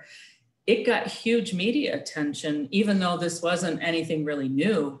there, it got huge media attention, even though this wasn't anything really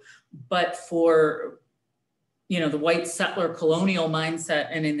new, but for, you know, the white settler colonial mindset,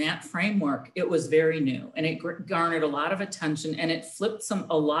 and in that framework, it was very new, and it garnered a lot of attention, and it flipped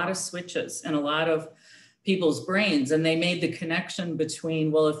a lot of switches in a lot of people's brains. And they made the connection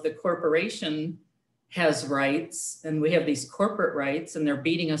between, well, if the corporation has rights and we have these corporate rights and they're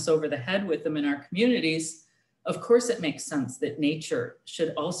beating us over the head with them in our communities, of course it makes sense that nature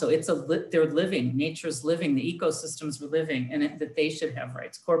should also, they're living, nature's living, the ecosystems are living, and that they should have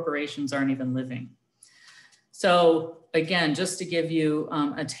rights. Corporations aren't even living. So again, just to give you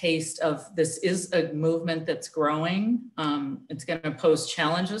a taste of, this is a movement that's growing. It's going to pose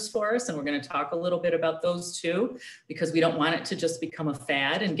challenges for us, and we're going to talk a little bit about those too, because we don't want it to just become a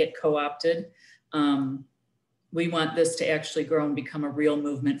fad and get co-opted. We want this to actually grow and become a real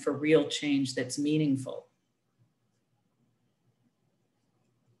movement for real change that's meaningful.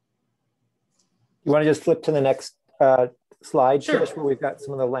 You want to just flip to the next slide, Sure. Trish, where we've got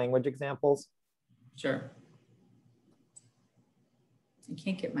some of the language examples? Sure. I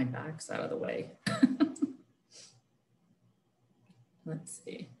can't get my box out of the way. Let's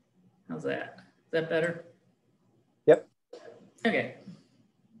see. How's that? Is that better? Yep. Okay.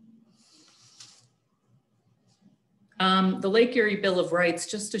 The Lake Erie Bill of Rights,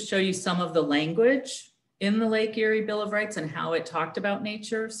 just to show you some of the language in the Lake Erie Bill of Rights and how it talked about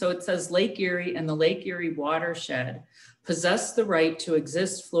nature. So it says Lake Erie and the Lake Erie watershed possess the right to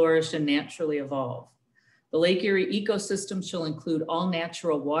exist, flourish, and naturally evolve. The Lake Erie ecosystem shall include all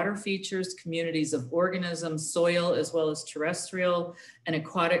natural water features, communities of organisms, soil, as well as terrestrial and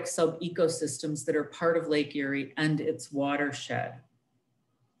aquatic sub-ecosystems that are part of Lake Erie and its watershed.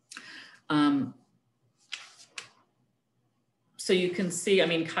 So you can see, I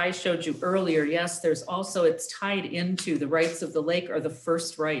mean, Kai showed you earlier, yes, there's also, it's tied into the rights of the lake are the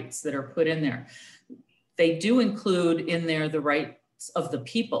first rights that are put in there. They do include in there the rights of the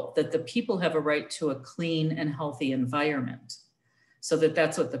people, that the people have a right to a clean and healthy environment. So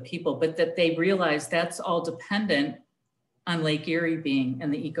that's what the people, but that they realize that's all dependent on Lake Erie being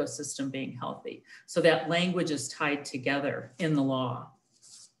and the ecosystem being healthy. So that language is tied together in the law.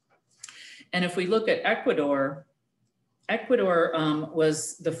 And if we look at Ecuador, Ecuador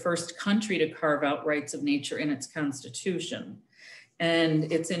was the first country to carve out rights of nature in its constitution.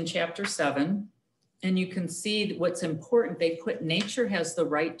 And it's in chapter 7. And you can see what's important. They put nature has the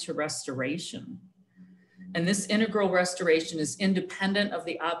right to restoration. And this integral restoration is independent of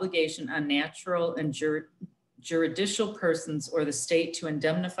the obligation on natural and juridical persons or the state to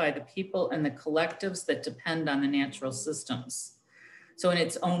indemnify the people and the collectives that depend on the natural systems. So in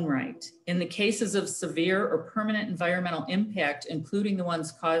its own right, in the cases of severe or permanent environmental impact, including the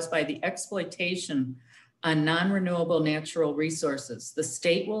ones caused by the exploitation on non-renewable natural resources, the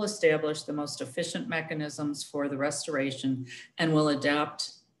state will establish the most efficient mechanisms for the restoration and will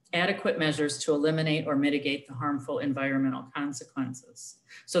adopt adequate measures to eliminate or mitigate the harmful environmental consequences.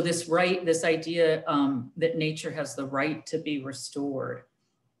 So this right, this idea that nature has the right to be restored.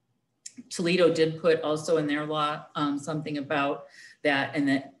 Toledo did put also in their law something about that, and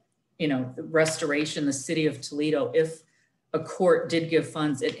that, you know, the restoration, the city of Toledo, if a court did give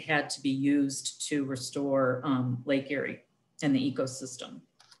funds, it had to be used to restore Lake Erie and the ecosystem.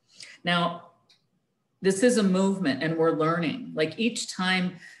 Now, this is a movement and we're learning. Like each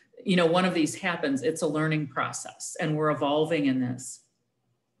time, you know, one of these happens, it's a learning process and we're evolving in this.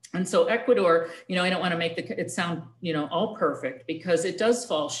 And so Ecuador, you know, I don't want to make it sound, you know, all perfect, because it does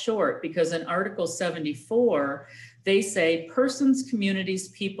fall short, because in Article 74, they say persons, communities,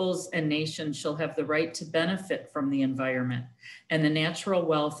 peoples, and nations shall have the right to benefit from the environment and the natural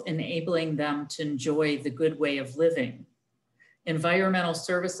wealth, enabling them to enjoy the good way of living. Environmental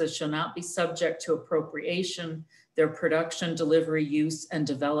services shall not be subject to appropriation. Their production, delivery, use, and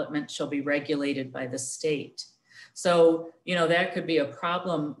development shall be regulated by the state. So, you know, that could be a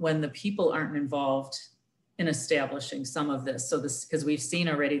problem when the people aren't involved in establishing some of this. So this, because we've seen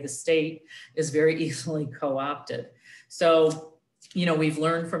already the state is very easily co-opted. So, you know, we've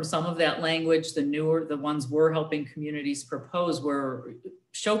learned from some of that language, the ones we're helping communities propose, we're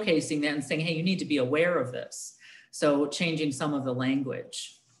showcasing that and saying, hey, you need to be aware of this. So changing some of the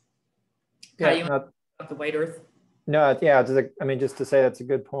language. Kai, you want to talk about the white earth? No, yeah, I mean, just to say that's a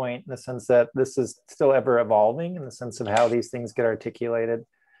good point in the sense that this is still ever evolving in the sense of how these things get articulated.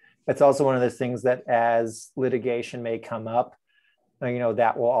 It's also one of those things that as litigation may come up, you know,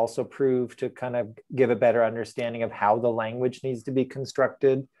 that will also prove to kind of give a better understanding of how the language needs to be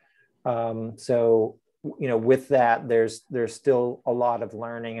constructed. So, you know, with that, there's still a lot of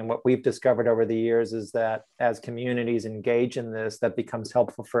learning. And what we've discovered over the years is that as communities engage in this, that becomes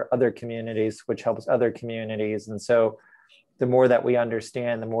helpful for other communities, which helps other communities. And so the more that we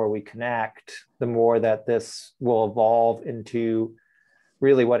understand, the more we connect, the more that this will evolve into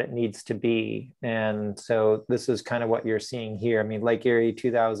really what it needs to be. And so this is kind of what you're seeing here. I mean, Lake Erie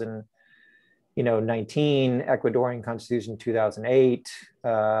 2019, Ecuadorian Constitution 2008,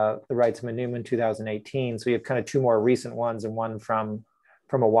 the Rights of Newman 2018. So you have kind of two more recent ones and one from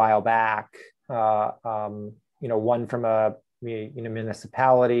a while back. You know, one from a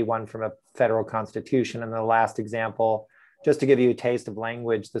municipality, one from a federal constitution, and the last example, just to give you a taste of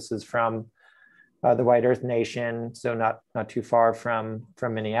language, this is from the White Earth Nation, so not too far from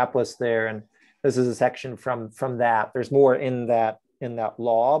Minneapolis there. And this is a section from that. There's more in that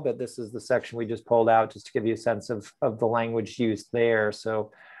law, but this is the section we just pulled out just to give you a sense of the language used there.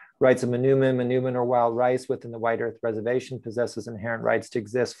 So rights of Manoomin or wild rice within the White Earth Reservation possesses inherent rights to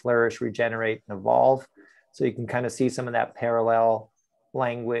exist, flourish, regenerate, and evolve. So you can kind of see some of that parallel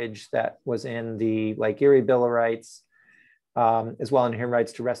language that was in the Lake Erie Bill of Rights, as well as inherent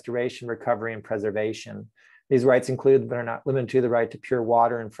rights to restoration, recovery, and preservation. These rights include, but are not limited to, the right to pure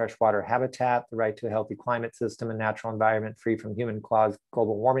water and freshwater habitat, the right to a healthy climate system and natural environment free from human-caused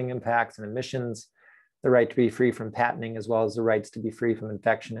global warming impacts and emissions, the right to be free from patenting, as well as the rights to be free from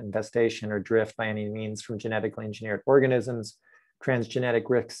infection, infestation, or drift by any means from genetically engineered organisms, transgenic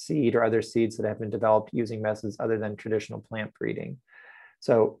risk seed, or other seeds that have been developed using methods other than traditional plant breeding.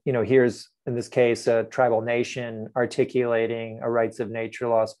 So, here's, in this case, a tribal nation articulating a rights of nature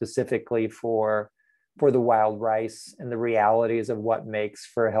law specifically for the wild rice and the realities of what makes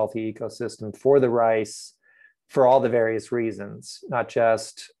for a healthy ecosystem for the rice, for all the various reasons, not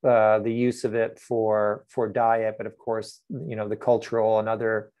just the use of it for diet, but of course, the cultural and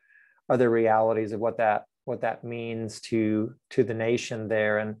other realities of what that means to the nation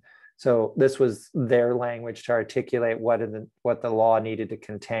there. And so this was their language to articulate what the law needed to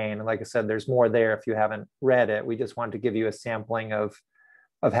contain. And like I said, there's more there if you haven't read it. We just wanted to give you a sampling of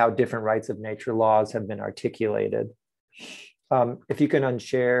how different rights of nature laws have been articulated. If you can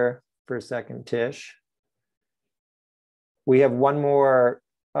unshare for a second, Tish. We have one more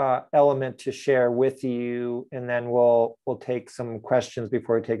element to share with you, and then we'll take some questions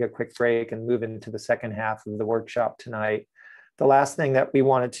before we take a quick break and move into the second half of the workshop tonight. The last thing that we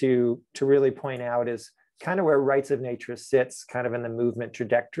wanted to really point out is kind of where rights of nature sits kind of in the movement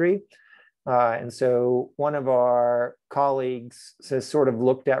trajectory. And so one of our colleagues has sort of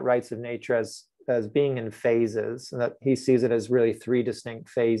looked at rights of nature as being in phases, and that he sees it as really 3 distinct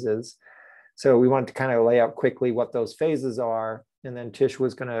phases. So we wanted to kind of lay out quickly what those phases are. And then Tish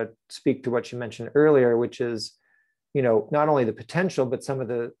was going to speak to what you mentioned earlier, which is, not only the potential, but some of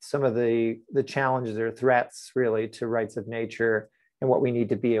the challenges or threats really to rights of nature and what we need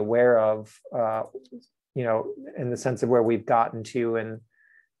to be aware of, in the sense of where we've gotten to and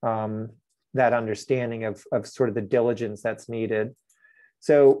that understanding of sort of the diligence that's needed.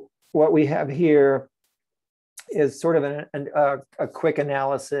 So what we have here is sort of a quick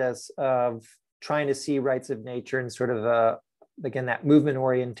analysis of trying to see rights of nature in sort of again, that movement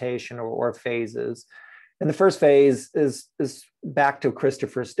orientation or phases. And the first phase is back to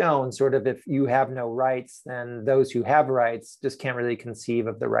Christopher Stone, sort of, if you have no rights, then those who have rights just can't really conceive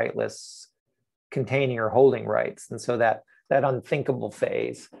of the rightless containing or holding rights. And so that unthinkable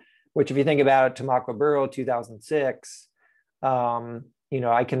phase, which if you think about it, Tamako Borough, 2006,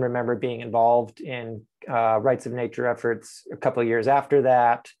 I can remember being involved in rights of nature efforts a couple of years after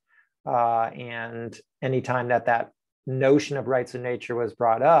that. And anytime that notion of rights of nature was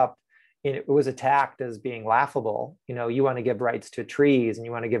brought up, it was attacked as being laughable. You want to give rights to trees and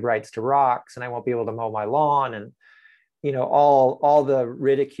you want to give rights to rocks, and I won't be able to mow my lawn. And, all the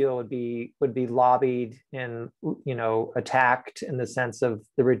ridicule would be lobbied and, attacked in the sense of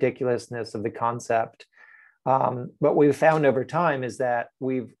the ridiculousness of the concept. What we've found over time is that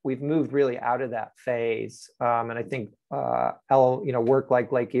we've moved really out of that phase. And I think, work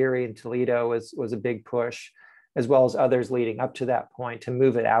like Lake Erie and Toledo was a big push, as well as others leading up to that point, to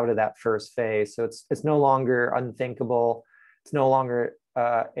move it out of that first phase. So it's no longer unthinkable. It's no longer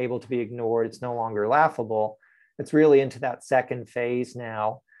able to be ignored. It's no longer laughable. It's really into that second phase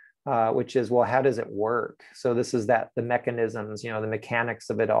now, which is, well, how does it work? So this is the mechanisms, the mechanics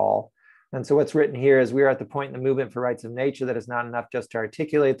of it all. And so what's written here is, we are at the point in the movement for rights of nature that is not enough just to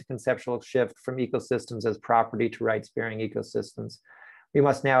articulate the conceptual shift from ecosystems as property to rights-bearing ecosystems. We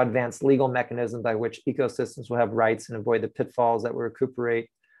must now advance legal mechanisms by which ecosystems will have rights and avoid the pitfalls that will recuperate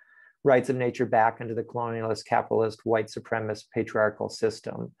rights of nature back into the colonialist, capitalist, white supremacist, patriarchal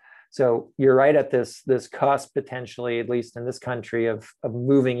system. So you're right at this cusp, potentially, at least in this country, of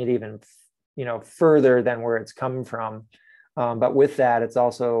moving it even further than where it's come from. But with that, it's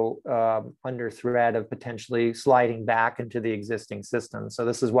also under threat of potentially sliding back into the existing system. So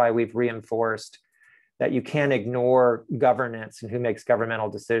this is why we've reinforced that you can't ignore governance and who makes governmental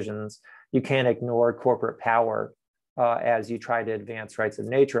decisions. You can't ignore corporate power as you try to advance rights of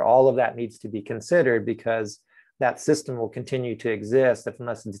nature. All of that needs to be considered, because that system will continue to exist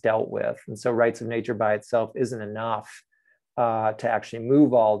unless it's dealt with. And so rights of nature by itself isn't enough to actually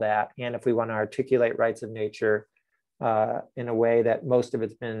move all that. And if we want to articulate rights of nature in a way that most of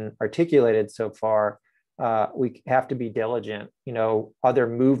it's been articulated so far, we have to be diligent. You know, other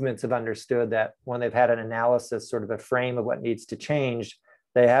movements have understood that when they've had an analysis, sort of a frame of what needs to change,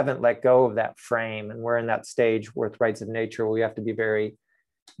 they haven't let go of that frame. And we're in that stage with rights of nature where we have to be very,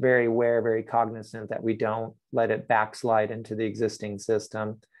 very aware, very cognizant that we don't let it backslide into the existing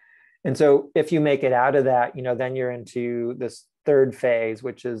system. And so if you make it out of that, you know, then you're into this third phase,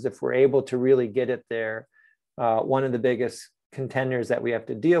 which is if we're able to really get it there, one of the biggest contenders that we have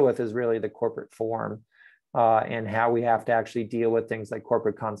to deal with is really the corporate form, and how we have to actually deal with things like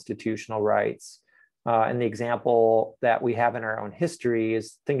corporate constitutional rights. And the example that we have in our own history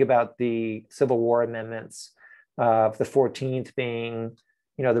is, think about the Civil War amendments, of the 14th being,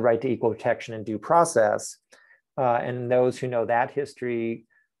 you know, the right to equal protection and due process. And those who know that history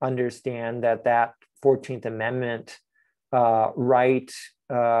understand that that 14th Amendment right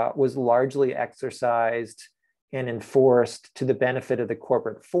was largely exercised and enforced to the benefit of the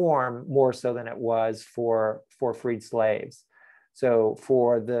corporate form more so than it was for freed slaves. So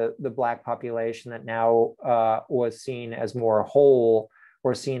for the Black population that now was seen as more whole,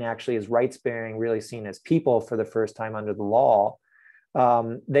 or seen actually as rights-bearing, really seen as people for the first time under the law,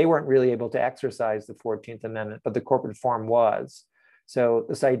 they weren't really able to exercise the 14th Amendment, but the corporate form was. So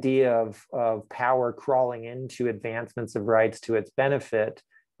this idea of power crawling into advancements of rights to its benefit,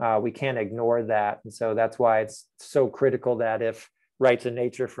 we can't ignore that. And so that's why it's so critical that if rights of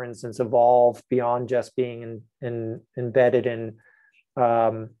nature, for instance, evolve beyond just being embedded in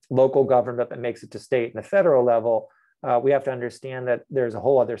local government that makes it to state and the federal level, we have to understand that there's a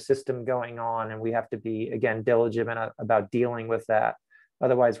whole other system going on, and we have to be, again, diligent about dealing with that.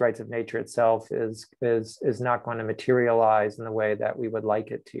 Otherwise, rights of nature itself is not going to materialize in the way that we would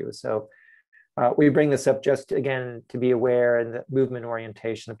like it to. So we bring this up just, again, to be aware in the movement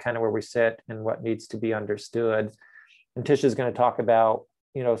orientation of kind of where we sit and what needs to be understood. And Tisha is going to talk about,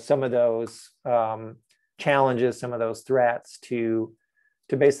 you know, some of those challenges, some of those threats to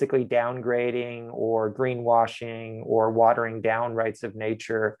basically downgrading or greenwashing or watering down rights of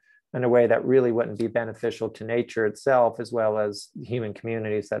nature in a way that really wouldn't be beneficial to nature itself, as well as human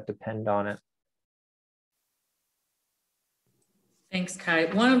communities that depend on it. Thanks, Kai.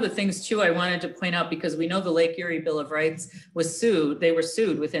 One of the things too I wanted to point out, because we know the Lake Erie Bill of Rights was sued, they were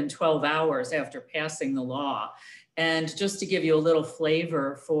sued within 12 hours after passing the law. And just to give you a little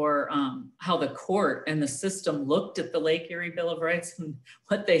flavor for how the court and the system looked at the Lake Erie Bill of Rights and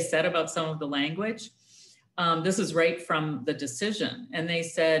what they said about some of the language, this is right from the decision. And they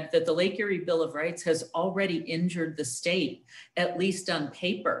said that the Lake Erie Bill of Rights has already injured the state, at least on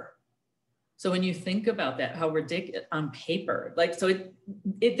paper. So when you think about that, how ridiculous on paper, like, so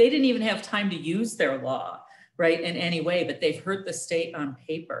they didn't even have time to use their law, right, in any way, but they've hurt the state on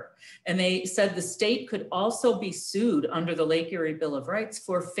paper. And they said the state could also be sued under the Lake Erie Bill of Rights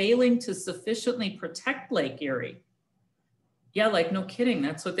for failing to sufficiently protect Lake Erie. Yeah, like, no kidding,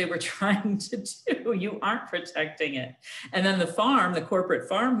 that's what they were trying to do. You aren't protecting it. And then the farm, the corporate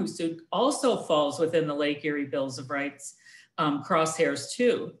farm who sued, also falls within the Lake Erie Bills of Rights crosshairs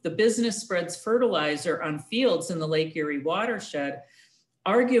too. The business spreads fertilizer on fields in the Lake Erie watershed,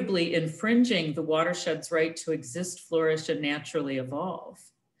 arguably infringing the watershed's right to exist, flourish, and naturally evolve.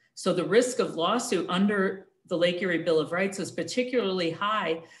 So the risk of lawsuit under the Lake Erie Bill of Rights is particularly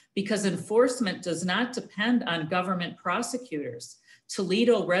high because enforcement does not depend on government prosecutors.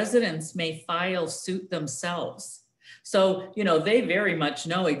 Toledo residents may file suit themselves. So, you know, they very much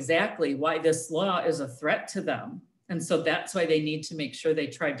know exactly why this law is a threat to them. And so that's why they need to make sure they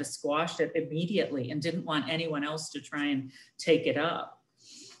tried to squash it immediately and didn't want anyone else to try and take it up.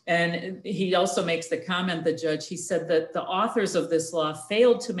 And he also makes the comment, the judge, he said that the authors of this law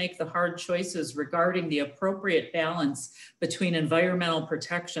failed to make the hard choices regarding the appropriate balance between environmental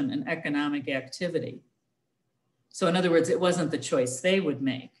protection and economic activity. So in other words, it wasn't the choice they would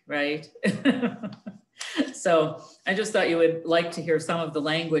make, right? So I just thought you would like to hear some of the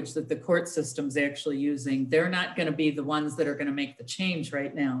language that the court system's actually using. They're not going to be the ones that are going to make the change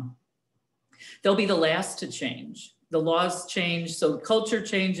right now. They'll be the last to change. The laws change, so culture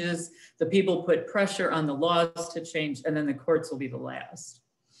changes, the people put pressure on the laws to change, and then the courts will be the last.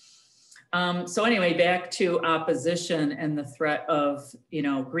 So anyway, back to opposition and the threat of, you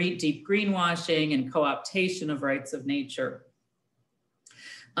know, deep greenwashing and co-optation of rights of nature.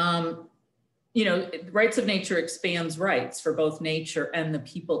 You know, rights of nature expands rights for both nature and the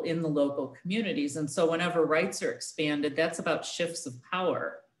people in the local communities. And so whenever rights are expanded, that's about shifts of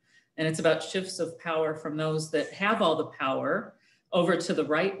power. And it's about shifts of power from those that have all the power over to the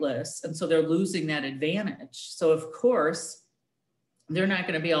rightless. And so they're losing that advantage. So of course, they're not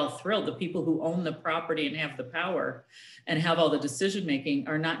going to be all thrilled. The people who own the property and have the power and have all the decision making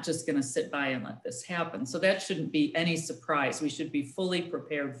are not just going to sit by and let this happen. So that shouldn't be any surprise. We should be fully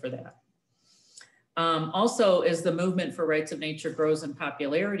prepared for that. Also, as the movement for rights of nature grows in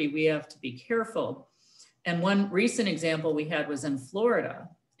popularity, we have to be careful. And one recent example we had was in Florida.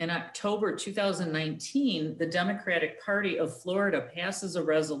 In October 2019, the Democratic Party of Florida passes a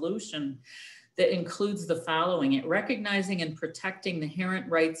resolution that includes the following: it recognizing and protecting the inherent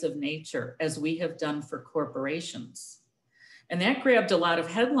rights of nature as we have done for corporations. And that grabbed a lot of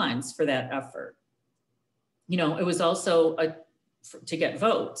headlines for that effort. You know, it was also to get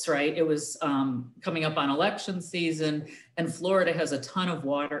votes, right? It was coming up on election season, and Florida has a ton of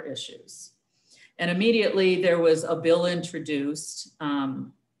water issues. And immediately there was a bill introduced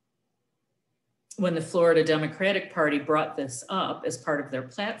when the Florida Democratic Party brought this up as part of their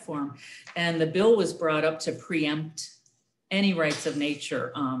platform. And the bill was brought up to preempt any rights of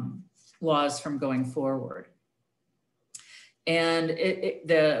nature laws from going forward. And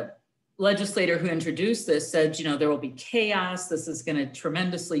the legislator who introduced this said, you know, there will be chaos. This is going to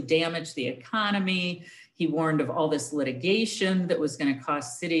tremendously damage the economy. He warned of all this litigation that was going to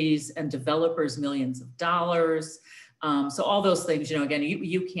cost cities and developers millions of dollars. So all those things, you know, again,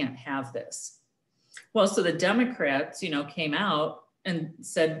 you can't have this. Well, so the Democrats, you know, came out and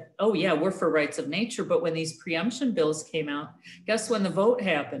said, oh yeah, we're for rights of nature. But when these preemption bills came out, guess when the vote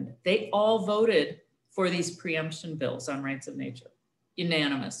happened? They all voted for these preemption bills on rights of nature.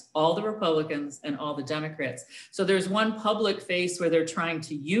 Unanimous, all the Republicans and all the Democrats. So there's one public face where they're trying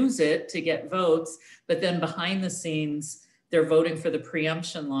to use it to get votes, but then behind the scenes, they're voting for the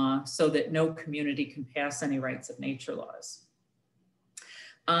preemption law so that no community can pass any rights of nature laws.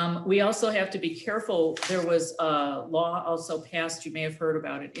 We also have to be careful. There was a law also passed, you may have heard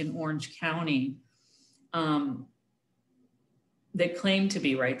about it, in Orange County that claimed to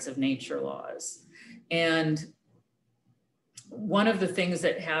be rights of nature laws. And one of the things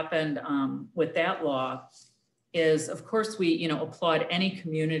that happened with that law is, of course, we, you know, applaud any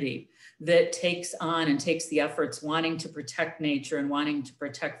community that takes on and takes the efforts wanting to protect nature and wanting to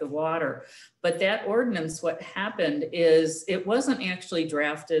protect the water. But that ordinance, what happened is it wasn't actually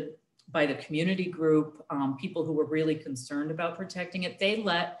drafted by the community group, people who were really concerned about protecting it. They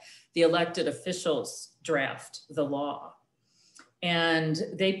let the elected officials draft the law. And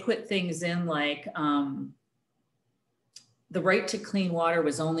they put things in like, the right to clean water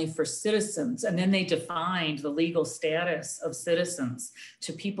was only for citizens. And then they defined the legal status of citizens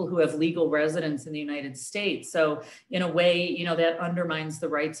to people who have legal residence in the United States. So in a way, you know, that undermines the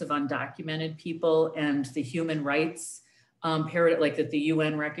rights of undocumented people and the human rights like that the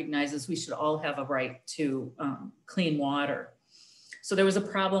UN recognizes we should all have a right to clean water. So there was a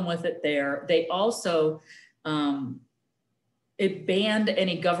problem with it there. They also, it banned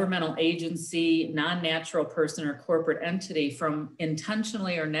any governmental agency, non-natural person or corporate entity from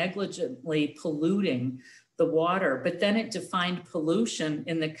intentionally or negligently polluting the water. But then it defined pollution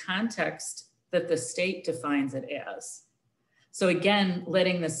in the context that the state defines it as. So again,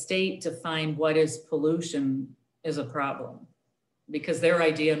 letting the state define what is pollution is a problem, because their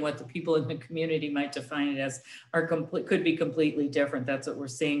idea and what the people in the community might define it as could be completely different. That's what we're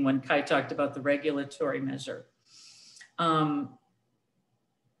seeing when Kai talked about the regulatory measure.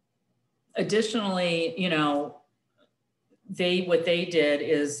 Additionally, you know, what they did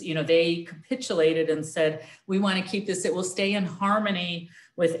is, you know, they capitulated and said, we want to keep this, it will stay in harmony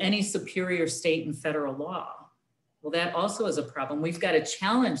with any superior state and federal law. Well, that also is a problem. We've got to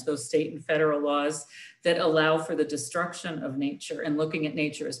challenge those state and federal laws that allow for the destruction of nature and looking at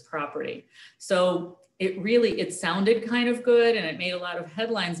nature as property. So it sounded kind of good and it made a lot of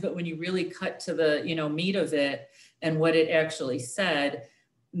headlines, but when you really cut to the, you know, meat of it and what it actually said,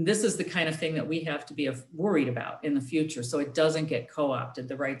 this is the kind of thing that we have to be worried about in the future, so it doesn't get co-opted,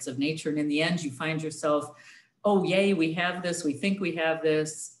 the rights of nature. And in the end, you find yourself, oh, yay, we have this, we think we have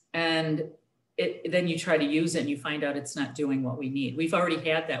this, and then you try to use it and you find out it's not doing what we need. We've already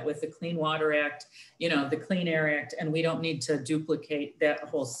had that with the Clean Water Act, you know, the Clean Air Act, and we don't need to duplicate that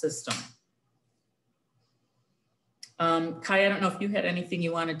whole system. Kai, I don't know if you had anything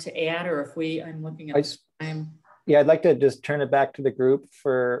you wanted to add, or if I'm looking at time. Yeah, I'd like to just turn it back to the group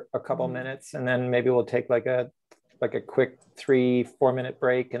for a couple minutes, and then maybe we'll take like a quick 3-4 minute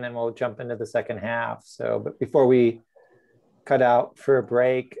break, and then we'll jump into the second half. So, but before we cut out for a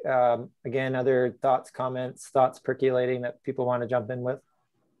break, again, other thoughts, comments, thoughts percolating that people want to jump in with?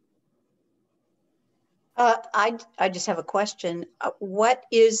 I just have a question. What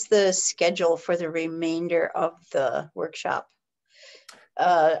is the schedule for the remainder of the workshop?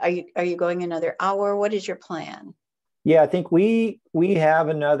 Are you going another hour? What is your plan? Yeah, I think we have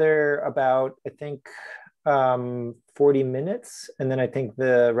another about, I think 40 minutes. And then I think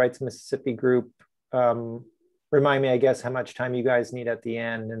the Rights of Mississippi group, remind me, I guess, how much time you guys need at the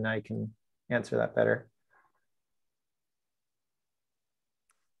end, and I can answer that better.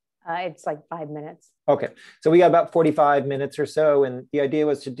 It's like 5 minutes. Okay, so we got about 45 minutes or so, and the idea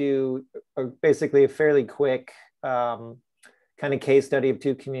was to do basically a fairly quick kind of case study of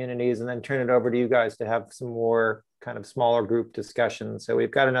two communities, and then turn it over to you guys to have some more kind of smaller group discussions. So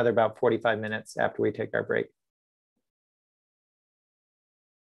we've got another about 45 minutes after we take our break.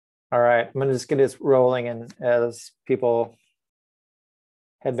 All right, I'm gonna just get this rolling, and as people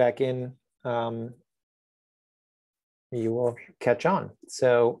head back in, you will catch on.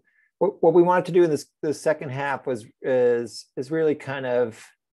 So what we wanted to do in this second half is really kind of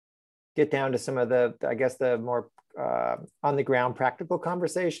get down to some of the, I guess, the more on the ground practical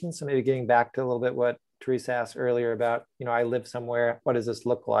conversations. So maybe getting back to a little bit what Teresa asked earlier about, I live somewhere, what does this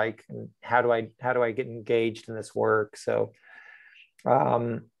look like, and how do I get engaged in this work? So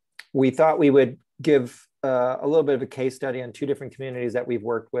we thought we would give a little bit of a case study on two different communities that we've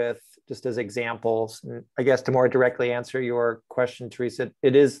worked with, just as examples. And I guess to more directly answer your question, Teresa,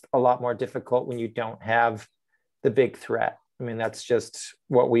 it is a lot more difficult when you don't have the big threat. I mean, that's just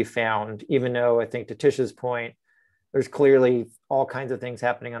what we found, even though I think to Tish's point, there's clearly all kinds of things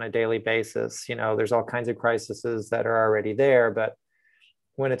happening on a daily basis. There's all kinds of crises that are already there, but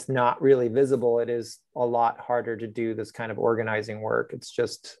when it's not really visible, it is a lot harder to do this kind of organizing work. It's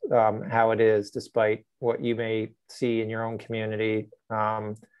just how it is, despite what you may see in your own community.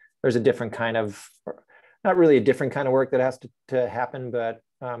 There's a different kind of, not really a different kind of work that has to happen, but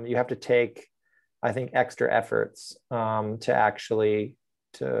you have to take, I think, extra efforts to actually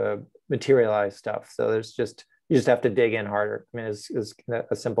to materialize stuff. So you just have to dig in harder. I mean, is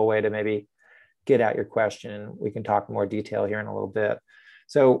a simple way to maybe get at your question, and we can talk more detail here in a little bit.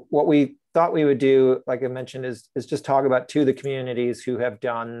 So what we thought we would do, like I mentioned, is just talk about two of the communities who have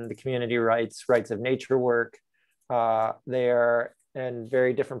done the community rights of nature work. They're in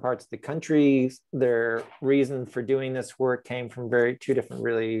very different parts of the country. Their reason for doing this work came from two different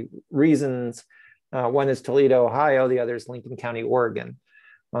really reasons. One is Toledo, Ohio. The other is Lincoln County, Oregon.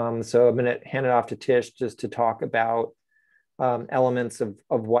 So I'm going to hand it off to Tish just to talk about elements of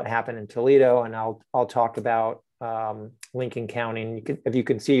what happened in Toledo, and I'll talk about Lincoln County. And if you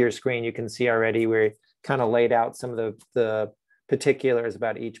can see your screen, you can see already we kind of laid out some of the particulars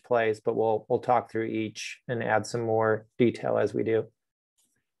about each place, but we'll talk through each and add some more detail as we do.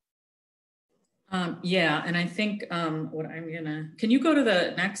 Yeah, and I think can you go to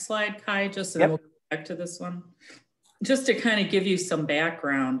the next slide, Kai, just so then we'll go back to this one? Just to kind of give you some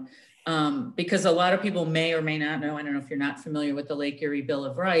background, because a lot of people may or may not know, I don't know if you're not familiar with the Lake Erie Bill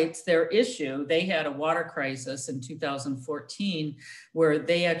of Rights, they had a water crisis in 2014 where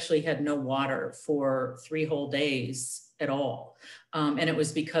they actually had no water for 3 whole days at all. And it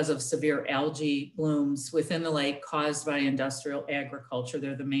was because of severe algae blooms within the lake caused by industrial agriculture.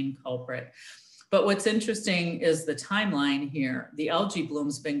 They're the main culprit. But what's interesting is the timeline here. The algae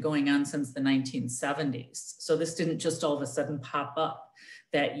bloom's been going on since the 1970s. So this didn't just all of a sudden pop up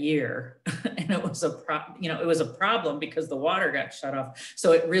that year. And it was a problem because the water got shut off.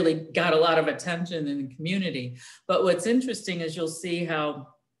 So it really got a lot of attention in the community. But what's interesting is you'll see how,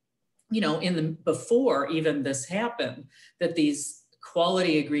 before even this happened, that these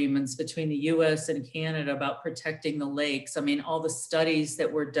quality agreements between the US and Canada about protecting the lakes. I mean, all the studies that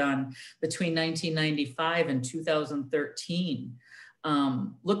were done between 1995 and 2013.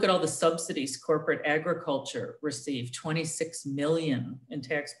 Look at all the subsidies corporate agriculture received, 26 million in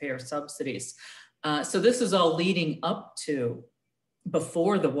taxpayer subsidies. So this is all leading up to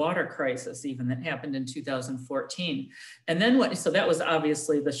before the water crisis even that happened in 2014. And then so that was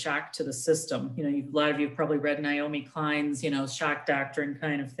obviously the shock to the system. A lot of you have probably read Naomi Klein's, shock doctrine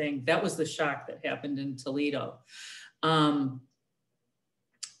kind of thing. That was the shock that happened in Toledo.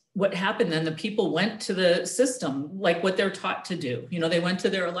 What happened then, the people went to the system, like what they're taught to do. They went to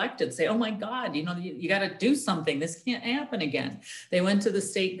their elected, say, oh my God, you got to do something. This can't happen again. They went to the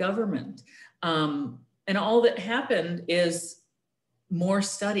state government. And all that happened is more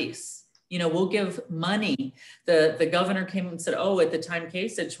studies. We'll give money. The governor came and said, oh, at the time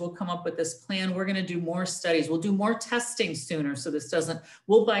Kasich, we'll come up with this plan. We're going to do more studies. We'll do more testing sooner. So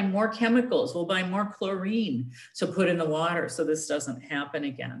we'll buy more chemicals. We'll buy more chlorine to put in the water so this doesn't happen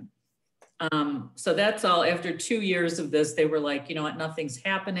again. So that's all. After 2 years of this, they were like, you know what, nothing's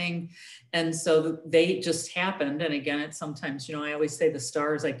happening. And so they just happened. And again, it's sometimes, I always say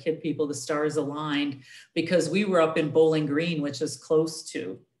I kid people, the stars aligned, because we were up in Bowling Green, which is close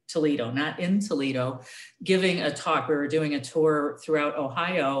to Toledo, not in Toledo, giving a talk. We were doing a tour throughout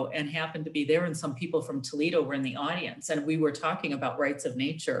Ohio and happened to be there, and some people from Toledo were in the audience, and we were talking about rights of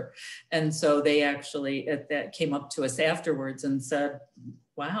nature. And so they actually that came up to us afterwards and said,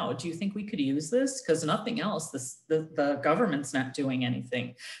 wow, do you think we could use this? Because nothing else, the government's not doing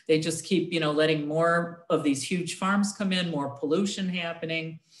anything. They just keep, letting more of these huge farms come in, more pollution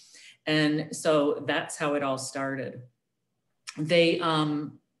happening. And so that's how it all started. They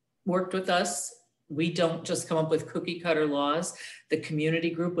worked with us. We don't just come up with cookie cutter laws. The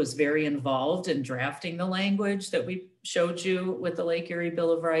community group was very involved in drafting the language that we showed you with the Lake Erie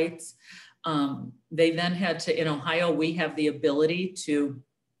Bill of Rights. They then had to, in Ohio, we have the ability to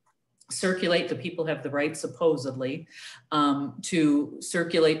circulate, the people have the right supposedly, to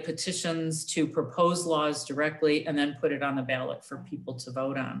circulate petitions, to propose laws directly, and then put it on the ballot for people to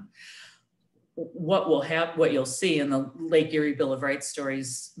vote on. What you'll see in the Lake Erie Bill of Rights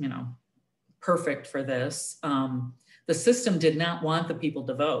stories, perfect for this. The system did not want the people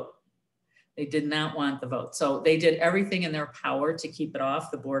to vote. They did not want the vote. So they did everything in their power to keep it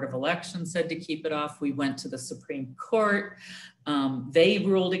off. The Board of Elections said to keep it off. We went to the Supreme Court. They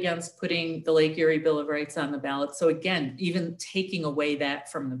ruled against putting the Lake Erie Bill of Rights on the ballot. So again, even taking away that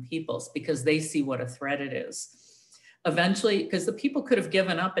from the peoples, because they see what a threat it is. Eventually, because the people could have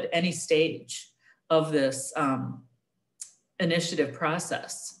given up at any stage of this initiative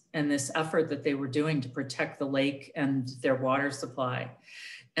process and this effort that they were doing to protect the lake and their water supply.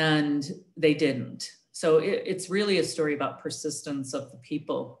 And they didn't. So it's really a story about persistence of the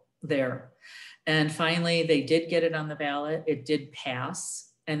people there. And finally, they did get it on the ballot. It did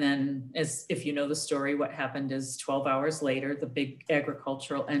pass. And then, if you know the story, what happened is 12 hours later, the big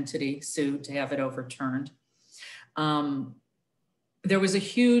agricultural entity sued to have it overturned. There was a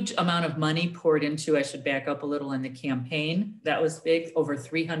huge amount of money poured into, I should back up a little, in the campaign. That was big, over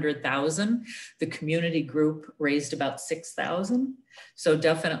 300,000. The community group raised about 6,000. So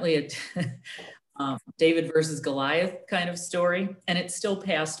definitely a David versus Goliath kind of story. And it still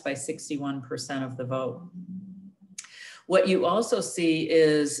passed by 61% of the vote. What you also see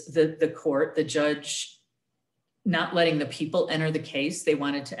is the court, the judge, not letting the people enter the case. They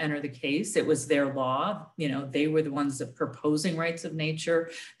wanted to enter the case. It was their law. They were the ones that proposing rights of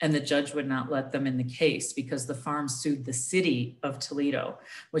nature, and the judge would not let them in the case because the farm sued the city of Toledo,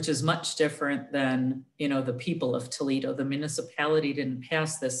 which is much different than, the people of Toledo. The municipality didn't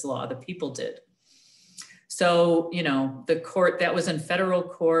pass this law, the people did. So, the court, that was in federal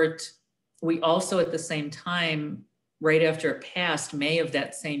court. We also, at the same time, right after it passed, May of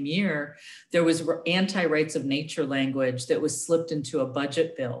that same year, there was anti-rights of nature language that was slipped into a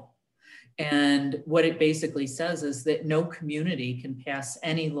budget bill. And what it basically says is that no community can pass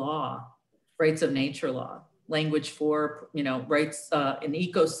any law, rights of nature law, language for, rights, an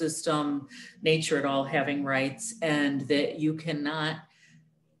ecosystem, nature at all having rights, and that you cannot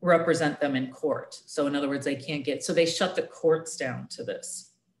represent them in court. So in other words, they can't so they shut the courts down to this.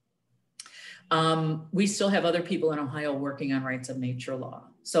 We still have other people in Ohio working on rights of nature law.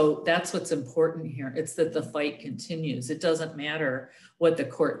 So that's what's important here. It's that the fight continues. It doesn't matter what the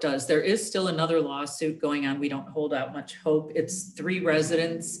court does. There is still another lawsuit going on. We don't hold out much hope. It's 3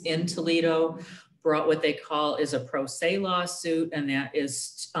 residents in Toledo brought what they call is a pro se lawsuit, and that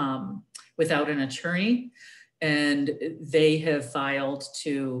is without an attorney. And they have filed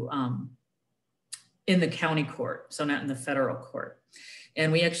to in the county court, so not in the federal court.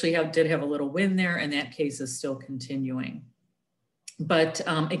 And we actually did have a little win there, and that case is still continuing. But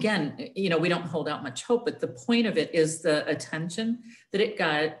again, we don't hold out much hope, but the point of it is the attention that it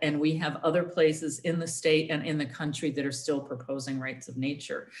got, and we have other places in the state and in the country that are still proposing rights of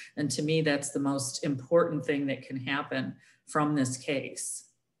nature. And to me, that's the most important thing that can happen from this case.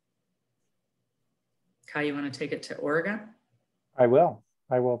 Kai, you want to take it to Oregon? I will.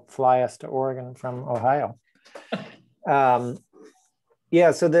 I will fly us to Oregon from Ohio.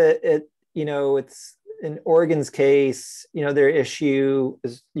 Yeah, so it's in Oregon's case, their issue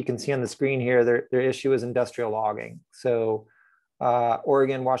is, you can see on the screen here, their issue is industrial logging. So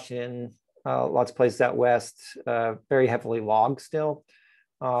Oregon, Washington, lots of places out west, very heavily logged still,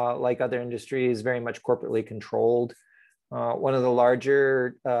 like other industries, very much corporately controlled. One of the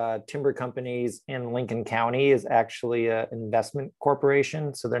larger timber companies in Lincoln County is actually an investment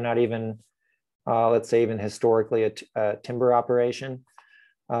corporation. So they're not even, let's say, even historically a timber operation.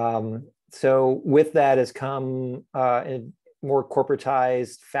 So with that has come more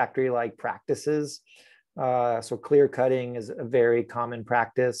corporatized factory-like practices. So clear cutting is a very common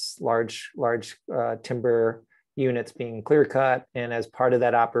practice, large timber units being clear cut. And as part of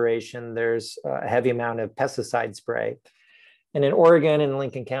that operation, there's a heavy amount of pesticide spray. And in Oregon and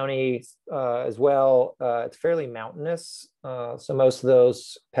Lincoln County as well, it's fairly mountainous. So most of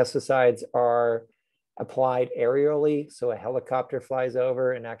those pesticides are applied aerially. So a helicopter flies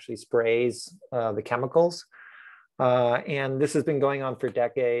over and actually sprays the chemicals. And this has been going on for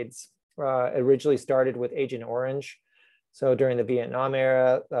decades. Originally started with Agent Orange. So during the Vietnam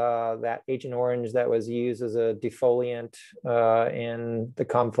era, that Agent Orange that was used as a defoliant in the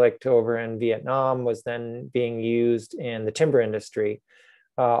conflict over in Vietnam was then being used in the timber industry.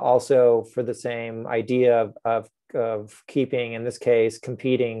 Also for the same idea of keeping, in this case,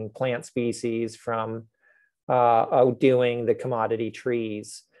 competing plant species from outdoing the commodity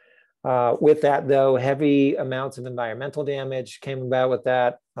trees. With that, though, heavy amounts of environmental damage came about with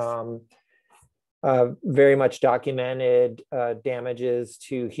that. Very much documented damages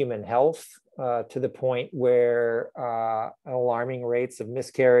to human health to the point where alarming rates of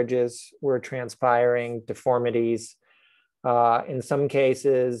miscarriages were transpiring, deformities. In some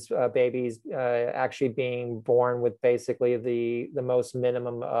cases, babies actually being born with basically the most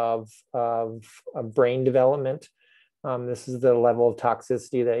minimum of brain development. This is the level of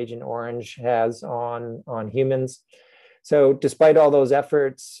toxicity that Agent Orange has on humans. So despite all those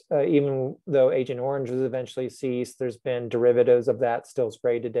efforts, even though Agent Orange was eventually ceased, there's been derivatives of that still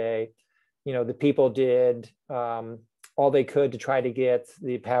sprayed today. You know, the people did all they could to try to get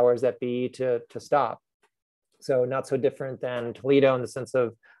the powers that be to stop. So not so different than Toledo in the sense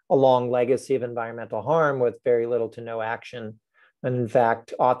of a long legacy of environmental harm with very little to no action, and in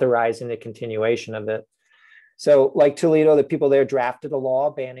fact, authorizing the continuation of it. So like Toledo, the people there drafted a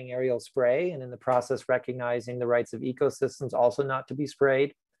law banning aerial spray, and in the process recognizing the rights of ecosystems also not to be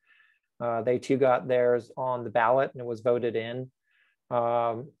sprayed. They too got theirs on the ballot and it was voted in.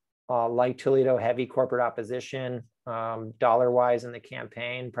 Like Toledo, heavy corporate opposition, dollar-wise in the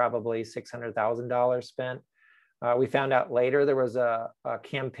campaign, probably $600,000 spent. We found out later there was a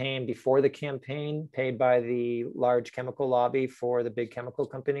campaign before the campaign paid by the large chemical lobby for the big chemical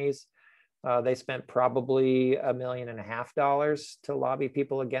companies. They spent probably $1.5 million to lobby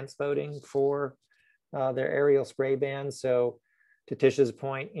people against voting for their aerial spray ban. So to Tish's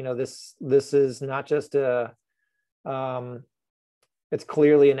point, you know, this is not just it's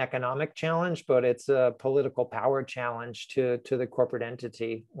clearly an economic challenge, but it's a political power challenge to the corporate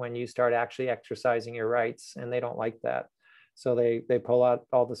entity when you start actually exercising your rights, and they don't like that. So they pull out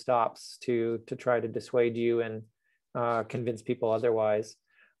all the stops to try to dissuade you and convince people otherwise.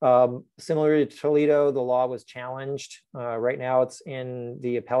 Similar to Toledo, the law was challenged. Right now it's in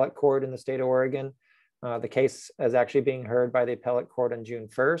the appellate court in the state of Oregon. The case is actually being heard by the appellate court on June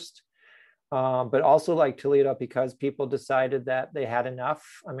 1st. But also like Toledo, because people decided that they had enough.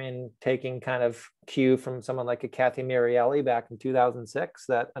 I mean, taking kind of cue from someone like a Kathy Marielli back in 2006,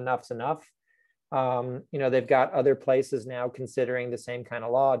 that enough's enough. You know, they've got other places now considering the same kind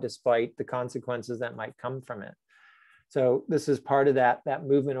of law, despite the consequences that might come from it. So this is part of that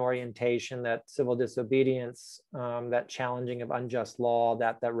movement orientation, that civil disobedience, that challenging of unjust law,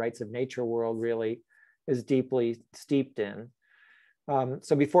 that rights of nature world really is deeply steeped in.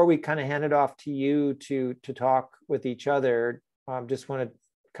 So before we kind of hand it off to you to talk with each other, just want to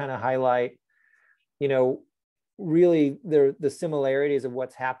kind of highlight, you know, really the similarities of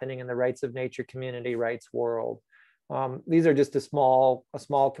what's happening in the rights of nature community rights world. These are just a small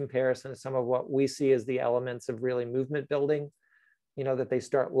comparison to some of what we see as the elements of really movement building, you know, that they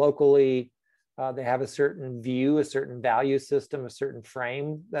start locally. They have a certain view, a certain value system, a certain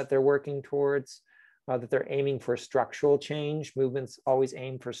frame that they're working towards, that they're aiming for structural change. Movements always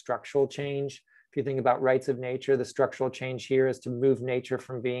aim for structural change. If you think about rights of nature, the structural change here is to move nature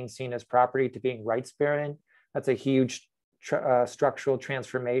from being seen as property to being rights-bearing. That's a huge structural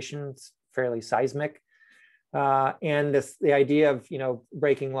transformation. It's fairly seismic. And the idea of, you know,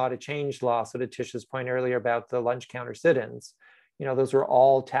 breaking law to change law. So to Tish's point earlier about the lunch counter sit-ins, you know, those were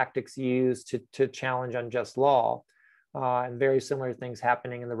all tactics used to challenge unjust law. And very similar things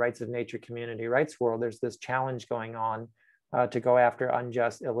happening in the rights of nature community rights world. There's this challenge going on to go after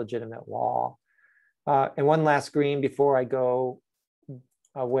unjust, illegitimate law. And one last screen before I go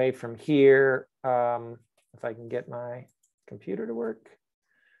away from here, if I can get my computer to work.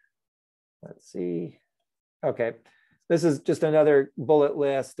 Let's see. Okay, this is just another bullet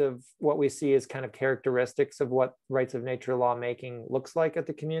list of what we see as kind of characteristics of what rights of nature lawmaking looks like at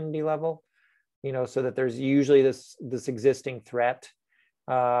the community level. You know, so that there's usually this existing threat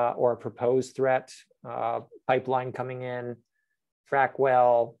or a proposed threat, pipeline coming in, frack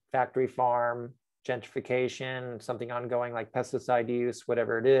well, factory farm, gentrification, something ongoing like pesticide use,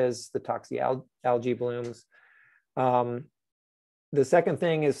 whatever it is, the toxic algae blooms. The second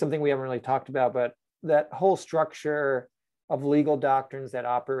thing is something we haven't really talked about, but that whole structure of legal doctrines that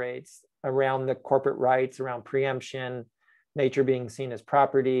operates around the corporate rights, around preemption, nature being seen as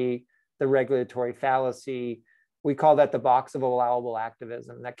property, the regulatory fallacy. We call that the box of allowable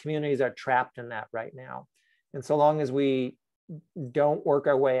activism, that communities are trapped in that right now. And so long as we don't work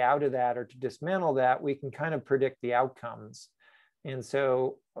our way out of that or to dismantle that, we can kind of predict the outcomes. And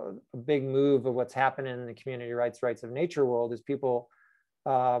so a big move of what's happening in the community rights of nature world is people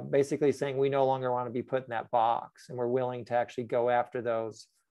basically saying we no longer want to be put in that box, and we're willing to actually go after those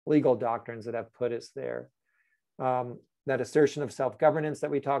legal doctrines that have put us there. That assertion of self-governance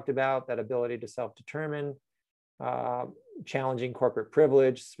that we talked about, that ability to self-determine, challenging corporate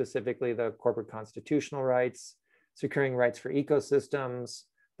privilege, specifically the corporate constitutional rights, securing rights for ecosystems,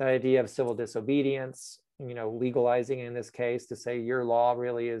 that idea of civil disobedience, legalizing in this case to say your law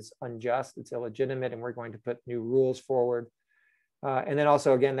really is unjust, it's illegitimate, and we're going to put new rules forward. And then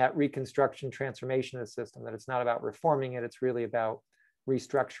also, again, that reconstruction, transformation of the system, that it's not about reforming it, it's really about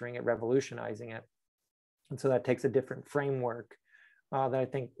restructuring it, revolutionizing it. And so that takes a different framework that I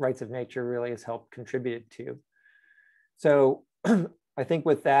think rights of nature really has helped contribute to. So I think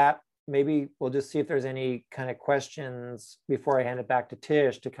with that, maybe we'll just see if there's any kind of questions before I hand it back to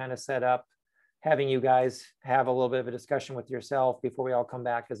Tish to kind of set up having you guys have a little bit of a discussion with yourself before we all come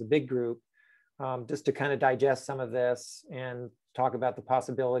back as a big group, just to kind of digest some of this and talk about the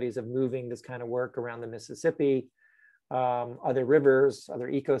possibilities of moving this kind of work around the Mississippi, other rivers, other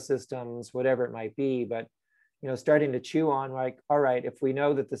ecosystems, whatever it might be. But starting to chew on, like, all right, if we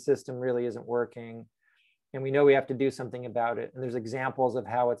know that the system really isn't working and we know we have to do something about it, and there's examples of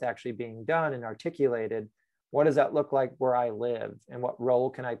how it's actually being done and articulated, what does that look like where I live, and what role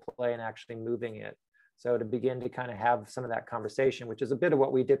can I play in actually moving it? So to begin to kind of have some of that conversation, which is a bit of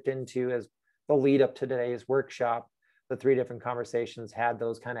what we dipped into as the lead up to today's workshop, the 3 different conversations had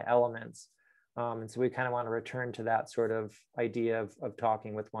those kind of elements. And so we kind of want to return to that sort of idea of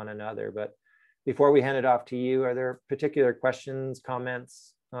talking with one another. But before we hand it off to you, are there particular questions,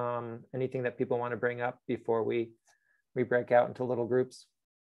 comments, anything that people want to bring up before we break out into little groups?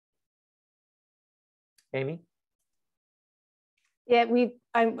 Amy? Yeah,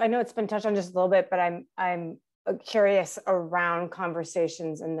 I know it's been touched on just a little bit, but I'm curious around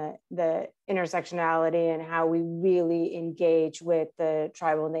conversations and the intersectionality and how we really engage with the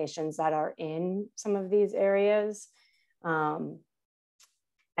tribal nations that are in some of these areas. And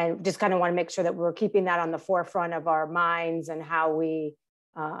just kind of want to make sure that we're keeping that on the forefront of our minds, and how we,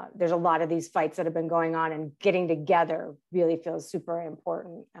 there's a lot of these fights that have been going on, and getting together really feels super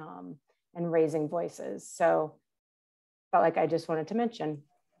important, and raising voices. So felt like I just wanted to mention.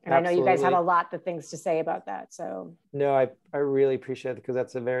 And absolutely. I know you guys have a lot of things to say about that. So no, I really appreciate it, because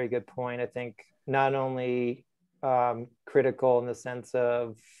that's a very good point. I think not only critical in the sense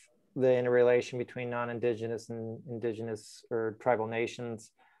of the interrelation between non-Indigenous and Indigenous or tribal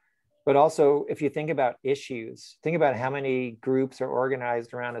nations, but also if you think about issues, think about how many groups are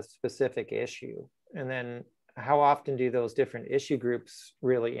organized around a specific issue, and then how often do those different issue groups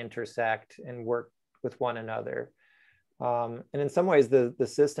really intersect and work with one another. And in some ways, the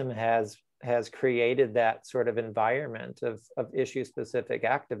system has created that sort of environment of issue-specific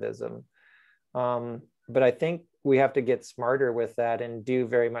activism. But I think we have to get smarter with that and do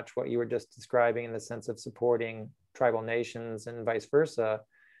very much what you were just describing in the sense of supporting tribal nations and vice versa.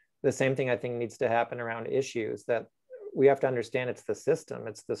 The same thing I think needs to happen around issues, that we have to understand it's the system,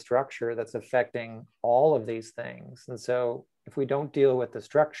 it's the structure that's affecting all of these things. And so if we don't deal with the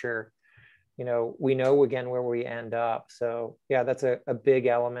structure, we know again where we end up. So yeah, that's a big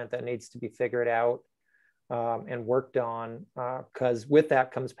element that needs to be figured out and worked on, because with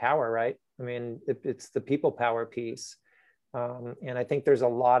that comes power, right? I mean, it's the people power piece. And I think there's a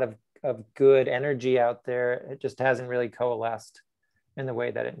lot of good energy out there. It just hasn't really coalesced in the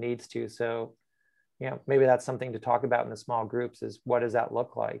way that it needs to. So maybe that's something to talk about in the small groups, is what does that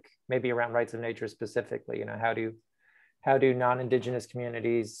look like? Maybe around rights of nature specifically, how do non-Indigenous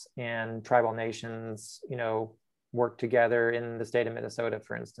communities and tribal nations, work together in the state of Minnesota,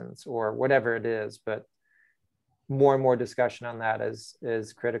 for instance, or whatever it is. But more and more discussion on that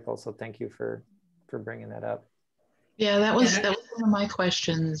is critical. So thank you for bringing that up. Yeah, that was one of my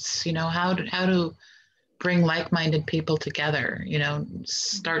questions. How to bring like-minded people together.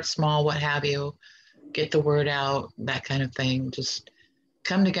 Start small, what have you, get the word out, that kind of thing. Just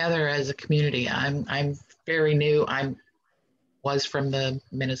come together as a community. I'm very new. Was from the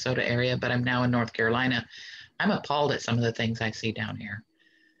Minnesota area, but I'm now in North Carolina. I'm appalled at some of the things I see down here.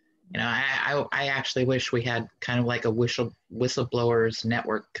 I actually wish we had kind of like a whistleblowers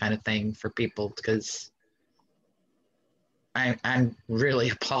network kind of thing for people, because I'm really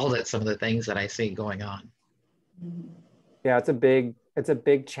appalled at some of the things that I see going on. Yeah, it's a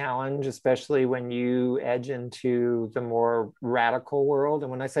big challenge, especially when you edge into the more radical world.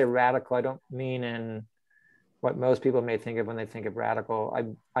 And when I say radical, I don't mean in what most people may think of when they think of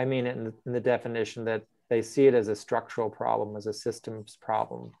radical. I mean it in the definition that they see it as a structural problem, as a systems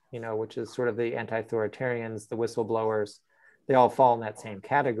problem, you know, which is sort of the anti-authoritarians, the whistleblowers, they all fall in that same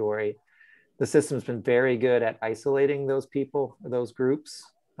category. The system's been very good at isolating those people, those groups,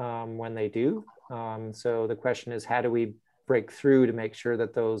 when they do. So the question is, how do we break through to make sure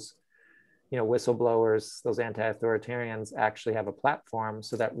that those, you know, whistleblowers, those anti-authoritarians actually have a platform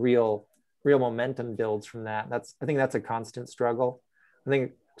so that real momentum builds from that. I think that's a constant struggle. I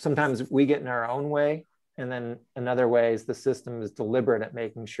think sometimes we get in our own way, and then in other ways, the system is deliberate at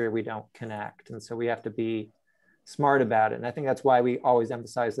making sure we don't connect. And so we have to be smart about it. And I think that's why we always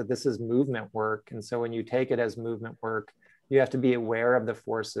emphasize that this is movement work. And so when you take it as movement work, you have to be aware of the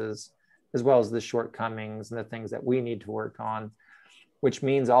forces as well as the shortcomings and the things that we need to work on, which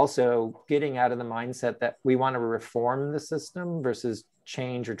means also getting out of the mindset that we want to reform the system versus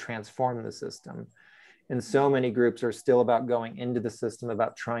change or transform the system. And so many groups are still about going into the system,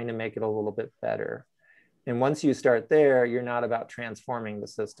 about trying to make it a little bit better. And once you start there, you're not about transforming the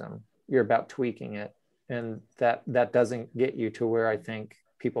system, you're about tweaking it. And that doesn't get you to where I think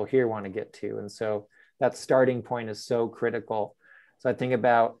people here want to get to. And so that starting point is so critical. So I think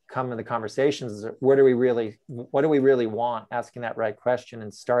about coming to the conversations, what do we really want? Asking that right question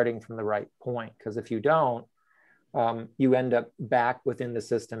and starting from the right point. Because if you don't, you end up back within the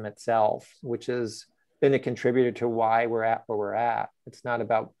system itself, which has been a contributor to why we're at where we're at. It's not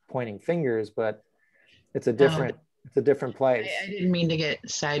about pointing fingers, but it's a different place. I didn't mean to get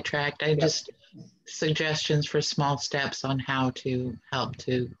sidetracked. I just suggestions for small steps on how to help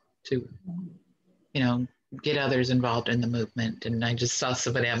to get others involved in the movement. And I just saw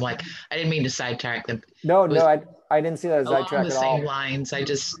somebody, I'm like, I didn't mean to sidetrack them. No, I didn't see that as sidetrack at all. Along the same lines, I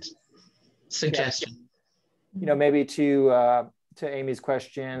just suggestion. You know, maybe to Amy's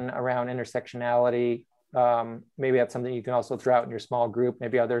question around intersectionality, maybe that's something you can also throw out in your small group.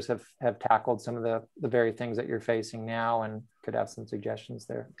 Maybe others have tackled some of the very things that you're facing now and could have some suggestions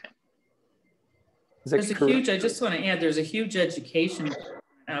there. I just want to add, there's a huge education,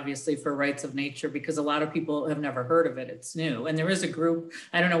 obviously, for rights of nature, because a lot of people have never heard of it. It's new. And there is a group,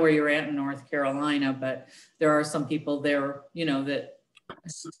 I don't know where you're at in North Carolina, but there are some people there, you know, that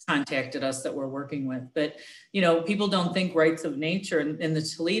contacted us that we're working with. But, you know, people don't think rights of nature. In the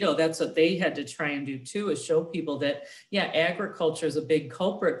Toledo, that's what they had to try and do too, is show people that, yeah, agriculture is a big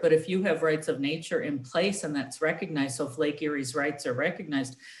culprit, but if you have rights of nature in place and that's recognized, so if Lake Erie's rights are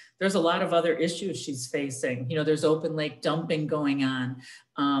recognized, there's a lot of other issues she's facing. You know, there's open lake dumping going on.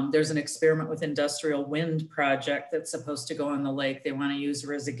 There's an experiment with industrial wind project that's supposed to go on the lake. They want to use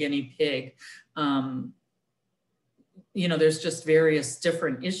her as a guinea pig. You know, there's just various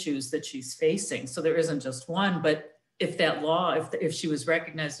different issues that she's facing. So there isn't just one, but if that law, if she was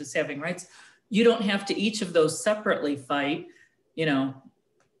recognized as having rights, you don't have to each of those separately fight. You know,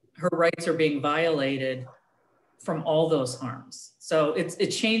 her rights are being violated from all those harms. So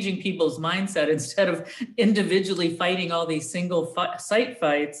it's changing people's mindset. Instead of individually fighting all these single site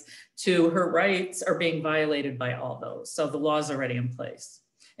fights, to her rights are being violated by all those. So the law's already in place.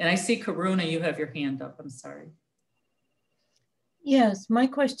 And I see Karuna, you have your hand up, I'm sorry. Yes, my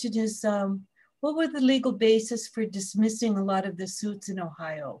question is, what were the legal basis for dismissing a lot of the suits in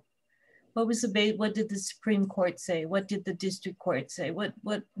Ohio? What was what did the Supreme Court say? What did the district court say? What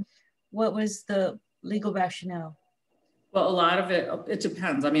was the legal rationale? Well, a lot of it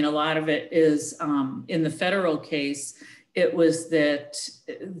depends. I mean, a lot of it is in the federal case, it was that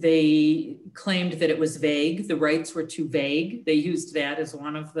they claimed that it was vague. The rights were too vague. They used that as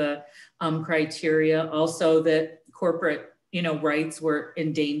one of the criteria. Also that corporate, you know, rights were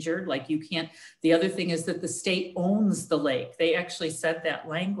endangered. Like you can't, the other thing is that the state owns the lake. They actually said that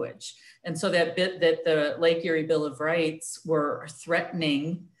language. And so that bit that the Lake Erie Bill of Rights were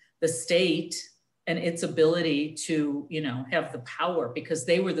threatening the state and its ability to, you know, have the power, because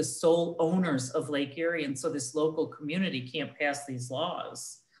they were the sole owners of Lake Erie. And so this local community can't pass these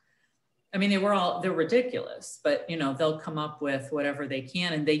laws. I mean, they're ridiculous, but, you know, they'll come up with whatever they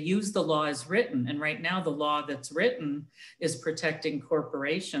can, and they use the law as written. And right now the law that's written is protecting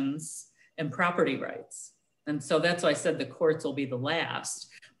corporations and property rights. And so that's why I said the courts will be the last.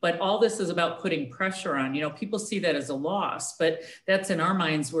 But all this is about putting pressure on, you know, people see that as a loss, but that's in our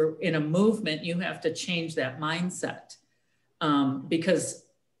minds. We're in a movement. You have to change that mindset because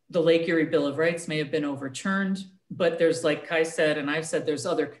the Lake Erie Bill of Rights may have been overturned, but there's, like Kai said, and I've said, there's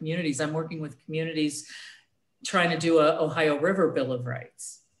other communities. I'm working with communities trying to do a Ohio River Bill of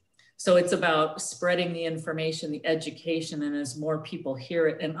Rights. So it's about spreading the information, the education, and as more people hear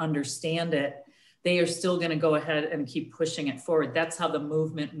it and understand it, they are still going to go ahead and keep pushing it forward. That's how the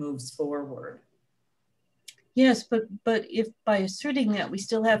movement moves forward. Yes, but if by asserting that, we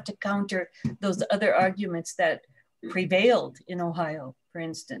still have to counter those other arguments that prevailed in Ohio, for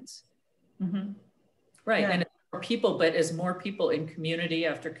instance. Mm-hmm. Right. Yeah. And more people, but as more people in community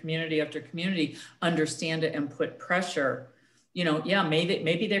after community after community understand it and put pressure, you know, yeah,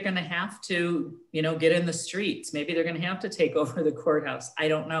 maybe they're going to have to, you know, get in the streets. Maybe they're going to have to take over the courthouse. I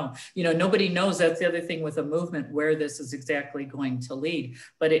don't know. You know, nobody knows. That's the other thing with a movement, where this is exactly going to lead,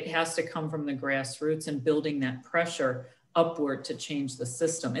 but it has to come from the grassroots and building that pressure upward to change the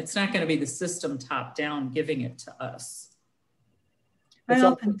system. It's not going to be the system top down giving it to us. I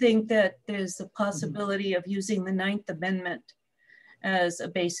often think that there's a possibility of using the 9th Amendment as a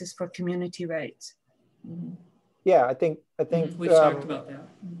basis for community rights. Mm-hmm. Yeah, I think we've talked about that.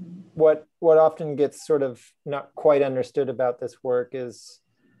 Mm-hmm. What often gets sort of not quite understood about this work is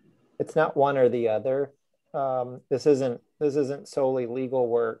it's not one or the other. This isn't solely legal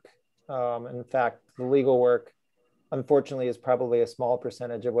work. In fact, the legal work, unfortunately, is probably a small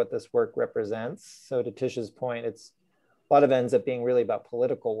percentage of what this work represents. So to Tish's point, it's a lot of it ends up being really about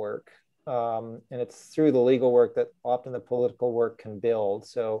political work. And it's through the legal work that often the political work can build.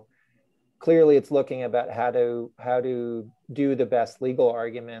 So clearly it's looking about how to do the best legal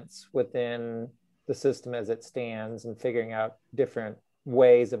arguments within the system as it stands and figuring out different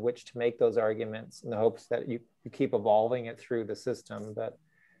ways of which to make those arguments in the hopes that you keep evolving it through the system. But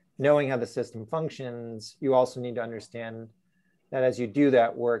knowing how the system functions, you also need to understand that as you do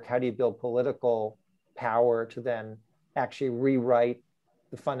that work, how do you build political power to then actually rewrite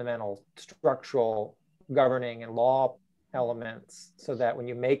the fundamental structural governing and law elements so that when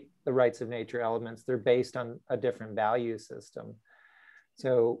you make the rights of nature elements, they're based on a different value system.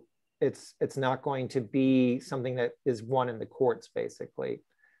 So it's not going to be something that is won in the courts, basically.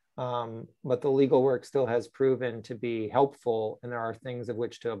 But the legal work still has proven to be helpful, and there are things of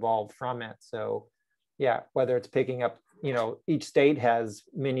which to evolve from it. So yeah, whether it's picking up, you know, each state has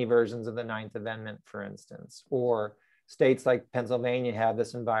mini versions of the 9th Amendment, for instance, or states like Pennsylvania have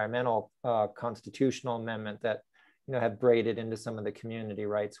this environmental constitutional amendment that, you know, have braided into some of the community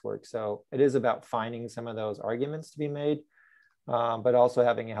rights work. So it is about finding some of those arguments to be made, but also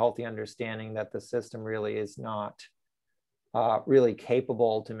having a healthy understanding that the system really is not really capable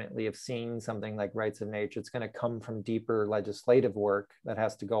ultimately of seeing something like rights of nature. It's going to come from deeper legislative work that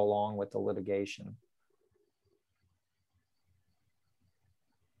has to go along with the litigation.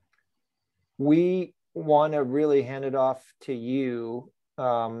 We want to really hand it off to you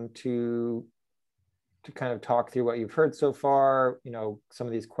to kind of talk through what you've heard so far, you know, some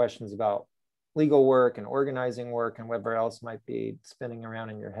of these questions about legal work and organizing work and whatever else might be spinning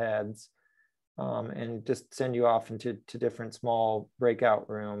around in your heads, and just send you off into different small breakout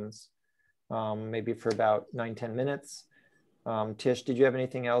rooms, maybe for about 9-10 minutes. Tish, did you have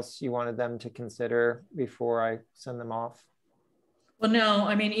anything else you wanted them to consider before I send them off? Well, no,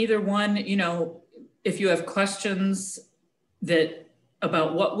 I mean, either one, you know, if you have questions that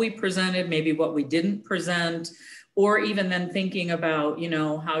about what we presented, maybe what we didn't present, or even then thinking about, you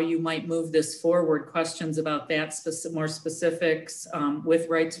know, how you might move this forward, questions about that, more specifics with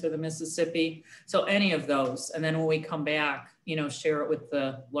Rights for the Mississippi. So any of those. And then when we come back, you know, share it with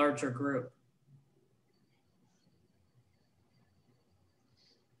the larger group.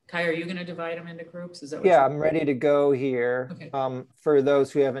 Kai, are you going to divide them into groups? Is that what Yeah, I'm ready to go here. Okay. For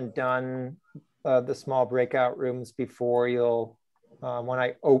those who haven't done the small breakout rooms before, you'll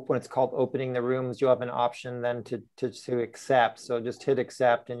when it's called opening the rooms, you'll have an option then to accept. So just hit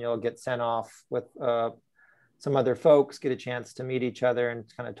accept and you'll get sent off with some other folks, get a chance to meet each other and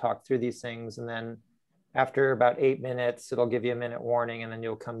kind of talk through these things. And then after about 8 minutes, it'll give you a minute warning and then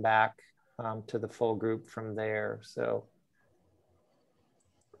you'll come back to the full group from there. So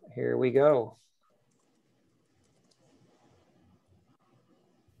here we go.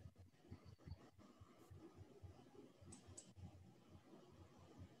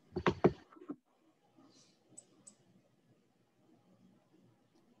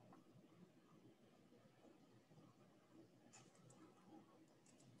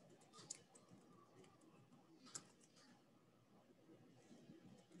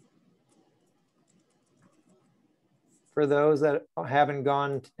 For those that haven't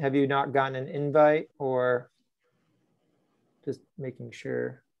gone, have you not gotten an invite or just making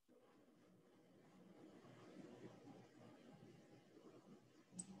sure?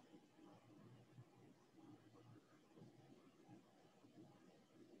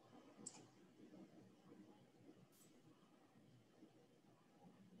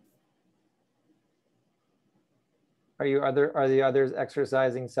 are the others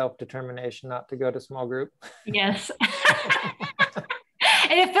exercising self-determination not to go to small group? Yes.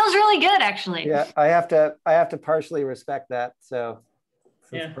 And it feels really good, actually. Yeah, I have to partially respect that. So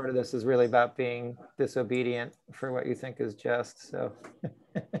since Yeah. part of this is really about being disobedient for what you think is just, so.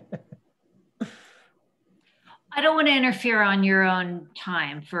 I don't want to interfere on your own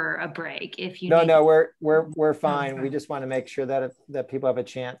time for a break if you No, need. no, we're fine. We just want to make sure that people have a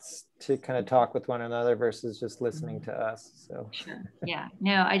chance to kind of talk with one another versus just listening to us. So Sure. Yeah.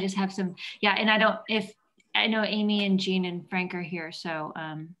 No, I just have some. Yeah, and I know Amy and Jean and Frank are here, so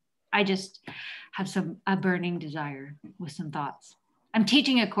I just have a burning desire with some thoughts. I'm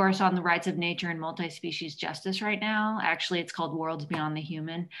teaching a course on the rights of nature and multi-species justice right now. Actually, it's called Worlds Beyond the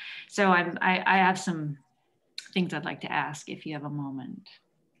Human. So I have some things I'd like to ask if you have a moment.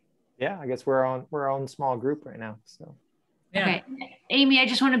 yeah, I guess we're our own small group right now. So Yeah. Okay, Amy, I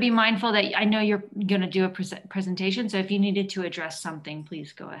just want to be mindful that I know you're going to do a presentation. So if you needed to address something,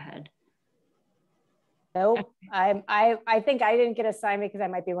 please go ahead. Nope. I think I didn't get assigned because I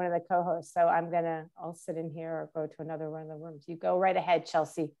might be one of the co-hosts. So I'll sit in here or go to another one of the rooms. You go right ahead,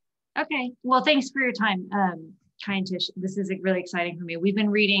 Chelsea. Okay. Well, thanks for your time. Trying to, this is really exciting for me. We've been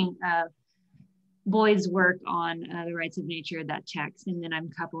reading Boyd's work on the rights of nature, that text, and then I'm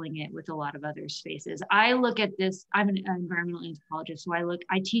coupling it with a lot of other spaces. I look at this, I'm an environmental anthropologist, so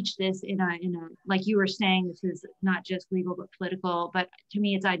I teach this in a, like you were saying, this is not just legal, but political, but to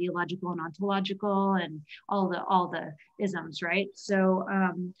me it's ideological and ontological and all the isms, right? So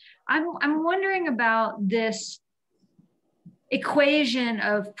I'm wondering about this equation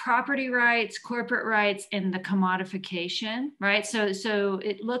of property rights, corporate rights, and the commodification, right? So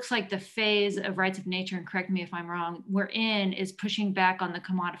it looks like the phase of rights of nature, and correct me if I'm wrong, we're in is pushing back on the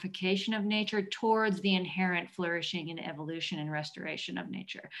commodification of nature towards the inherent flourishing and evolution and restoration of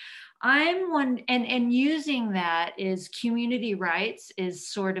nature. And using that is community rights is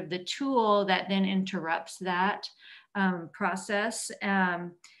sort of the tool that then interrupts that process.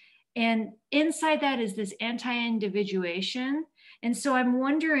 And inside that is this anti-individuation. And so I'm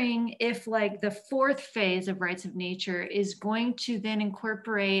wondering if like the fourth phase of rights of nature is going to then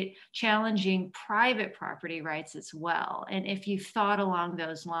incorporate challenging private property rights as well. And if you've thought along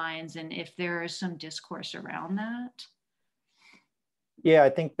those lines and if there is some discourse around that. yeah, I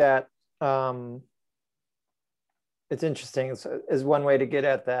think that it's interesting. Is one way to get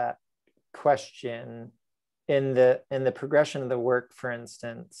at that question in the progression of the work, for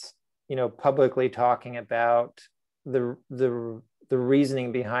instance, publicly talking about the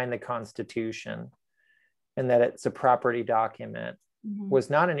reasoning behind the Constitution and that it's a property document was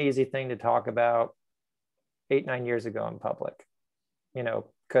not an easy thing to talk about 8-9 years ago in public,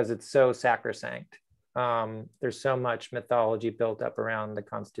 because it's so sacrosanct. There's so much mythology built up around the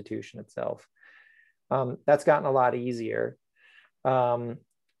Constitution itself. That's gotten a lot easier.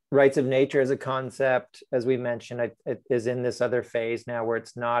 Rights of nature as a concept, as we mentioned, it is in this other phase now where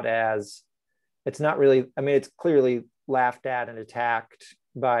it's not really, I mean, it's clearly laughed at and attacked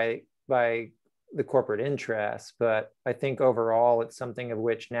by the corporate interests, but I think overall it's something of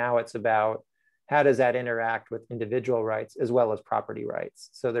which now it's about how does that interact with individual rights as well as property rights.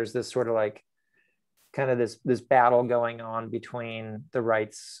 So there's this sort of like kind of this battle going on between the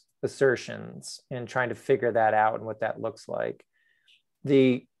rights assertions and trying to figure that out and what that looks like.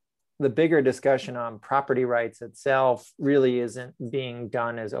 The bigger discussion on property rights itself really isn't being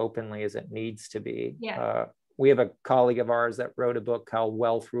done as openly as it needs to be. Yeah. We have a colleague of ours that wrote a book called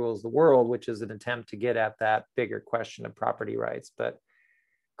Wealth Rules the World, which is an attempt to get at that bigger question of property rights. But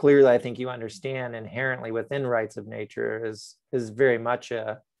clearly, I think you understand inherently within rights of nature is very much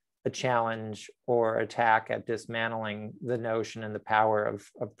a challenge or attack at dismantling the notion and the power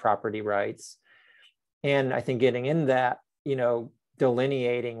of property rights. And I think getting in that,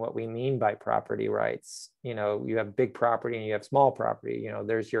 delineating what we mean by property rights. You have big property and you have small property.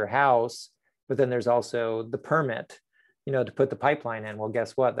 There's your house, but then there's also the permit, to put the pipeline in. Well,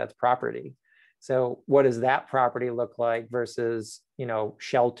 guess what? That's property. So what does that property look like versus,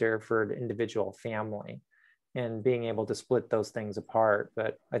 shelter for an individual family, and being able to split those things apart.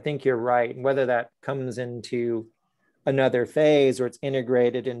 But I think you're right. And whether that comes into another phase or it's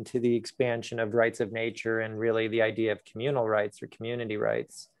integrated into the expansion of rights of nature and really the idea of communal rights or community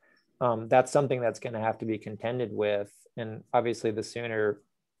rights, that's something that's going to have to be contended with. And obviously the sooner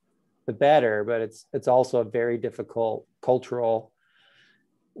the better, but it's also a very difficult cultural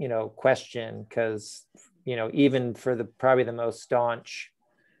question, because even for probably the most staunch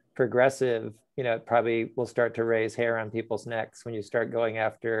progressive, it probably will start to raise hair on people's necks when you start going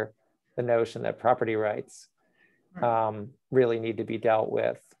after the notion that property rights really need to be dealt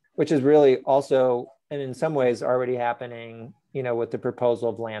with, which is really also and in some ways already happening, you know, with the proposal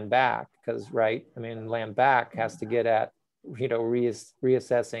of land back, because, right, I mean, land back has to get at, you know,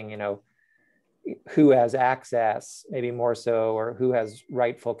 reassessing, you know, who has access, maybe more so, or who has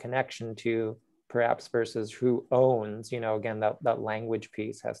rightful connection to, perhaps, versus who owns, you know, again, that language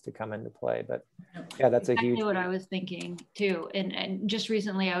piece has to come into play. But yeah, that's exactly a huge what I was thinking too. And just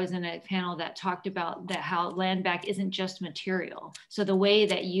recently I was in a panel that talked about that how land back isn't just material. So the way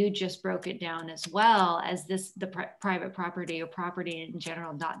that you just broke it down, as well as this, the private property or property in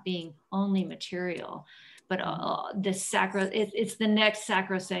general not being only material, but it's the next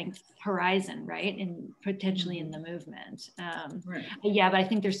sacrosanct horizon, right? And potentially in the movement. Right. Yeah, but I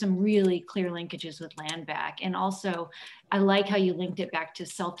think there's some really clear linkages with land back. And also, I like how you linked it back to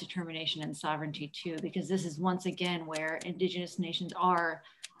self-determination and sovereignty too, because this is once again where Indigenous nations are,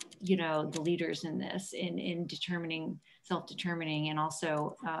 you know, the leaders in this, in determining, self-determining, and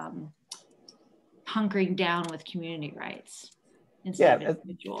also hunkering down with community rights instead of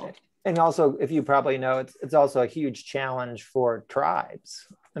individual. And also, if you probably know, it's also a huge challenge for tribes.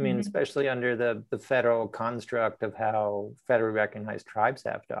 I mean, especially under the federal construct of how federally recognized tribes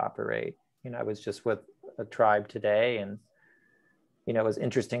have to operate. You know, I was just with a tribe today, and, you know, it was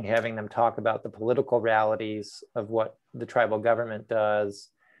interesting having them talk about the political realities of what the tribal government does,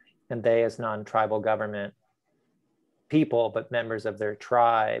 and they as non-tribal government people, but members of their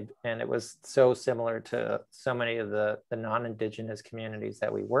tribe. And it was so similar to so many of the non-Indigenous communities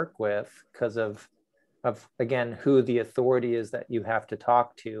that we work with, because of again, who the authority is that you have to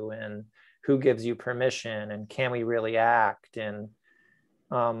talk to, and who gives you permission, and can we really act? And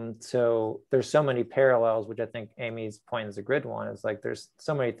so there's so many parallels, which I think Amy's point is a good one. Is like, there's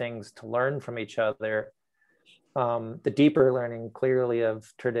so many things to learn from each other. The deeper learning clearly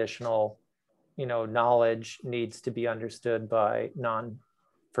of traditional, you know, knowledge needs to be understood by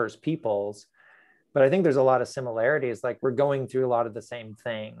non-First Peoples. But I think there's a lot of similarities. Like, we're going through a lot of the same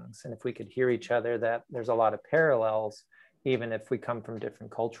things. And if we could hear each other, that there's a lot of parallels, even if we come from different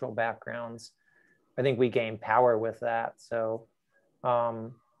cultural backgrounds. I think we gain power with that. So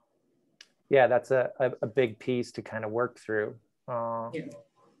yeah, that's a big piece to kind of work through. Yeah,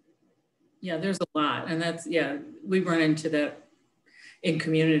 there's a lot. And that's, yeah, we run into that in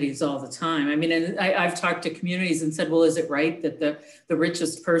communities all the time. I mean, and I've talked to communities and said, well, is it right that the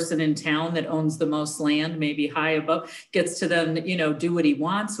richest person in town that owns the most land, maybe high above, gets to then, you know, do what he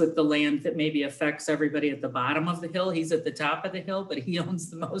wants with the land that maybe affects everybody at the bottom of the hill? He's at the top of the hill, but he owns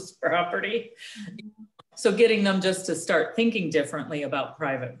the most property. So getting them just to start thinking differently about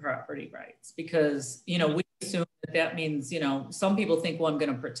private property rights, because, you know, we assume that means, you know, some people think, well, I'm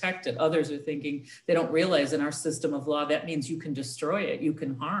going to protect it. Others are thinking, they don't realize in our system of law, that means you can destroy it, you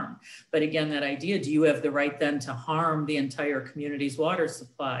can harm. But again, that idea, do you have the right then to harm the entire community's water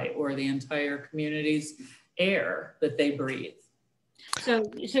supply or the entire community's air that they breathe? So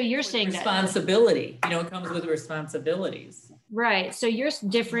you're saying responsibility, you know, it comes with responsibilities. Right. So you're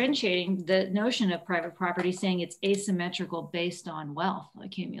differentiating the notion of private property, saying it's asymmetrical based on wealth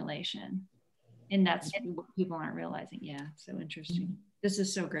accumulation. And that's what people aren't realizing. Yeah. So interesting. This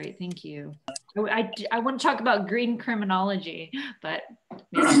is so great. Thank you. I want to talk about green criminology, but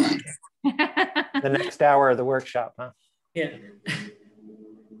the next hour of the workshop, huh? Yeah.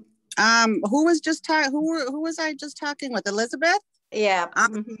 Who was just who was I just talking with? Elizabeth? Yeah.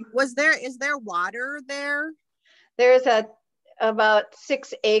 Is there water there? There's about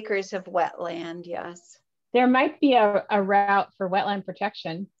 6 acres of wetland. Yes. There might be a route for wetland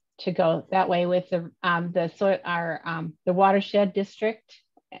protection to go that way with the watershed district.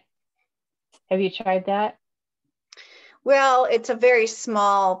 Have you tried that? Well, it's a very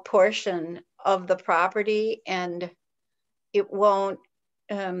small portion of the property, and it won't.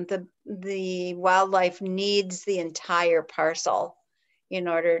 The wildlife needs the entire parcel in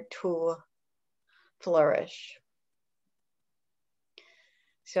order to flourish.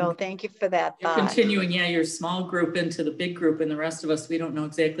 So thank you for that thought. You're continuing, yeah, your small group into the big group, and the rest of us, we don't know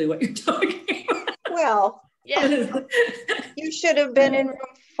exactly what you're talking about. Well, yeah, you should have been in room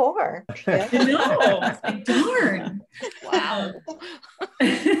 4. Yeah. No, darn. Wow.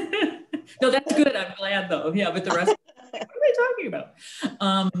 No, that's good. I'm glad though. Yeah, but the rest, what are they talking about?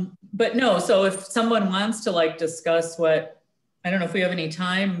 But no, so if someone wants to like discuss what, I don't know if we have any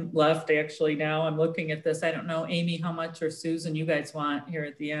time left actually now. I'm looking at this. I don't know, Amy, how much, or Susan, you guys want here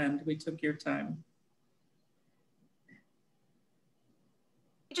at the end? We took your time.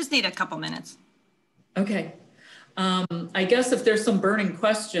 We just need a couple minutes. Okay. I guess if there's some burning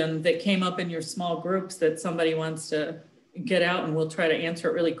question that came up in your small groups that somebody wants to get out, and we'll try to answer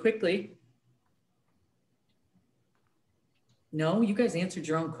it really quickly. No, you guys answered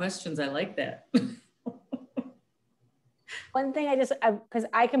your own questions. I like that. One thing because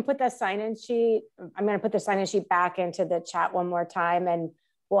I can put the sign-in sheet, I'm going to put the sign-in sheet back into the chat one more time, and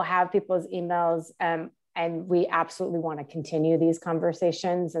we'll have people's emails. And we absolutely want to continue these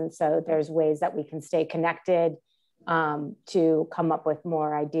conversations. And so there's ways that we can stay connected to come up with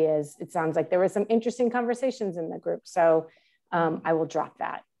more ideas. It sounds like there were some interesting conversations in the group. So I will drop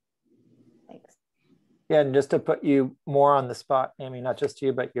that. Thanks. Yeah, and just to put you more on the spot, Amy, not just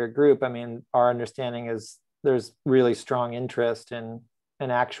you, but your group, I mean, our understanding is there's really strong interest in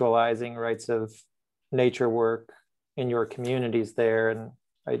actualizing rights of nature work in your communities there, and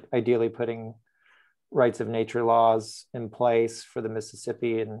ideally putting rights of nature laws in place for the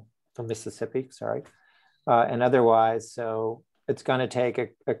Mississippi and and otherwise. So it's going to take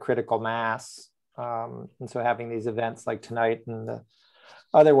a critical mass. And so having these events like tonight and the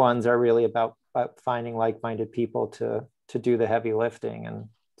other ones are really about finding like-minded people to do the heavy lifting. And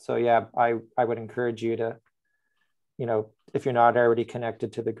so, yeah, I would encourage you to, if you're not already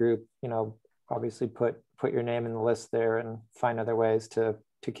connected to the group, obviously put your name in the list there and find other ways to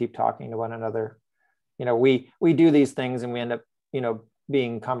keep talking to one another. We do these things and we end up,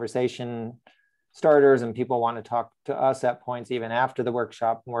 being conversation starters, and people want to talk to us at points even after the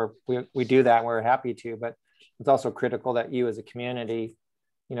workshop, where we do that and we're happy to, but it's also critical that you as a community,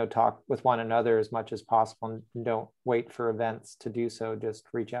 talk with one another as much as possible and don't wait for events to do so. Just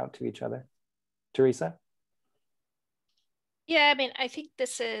reach out to each other. Teresa? Yeah, I mean, I think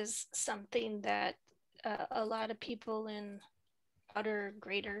this is something that a lot of people in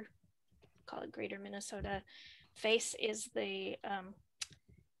greater Minnesota face, is the,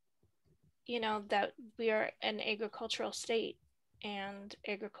 that we are an agricultural state, and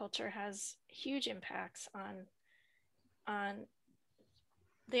agriculture has huge impacts on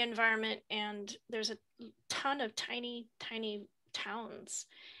the environment. And there's a ton of tiny towns.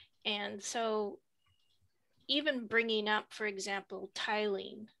 And so even bringing up, for example,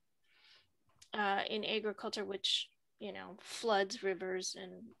 tiling in agriculture, which, floods rivers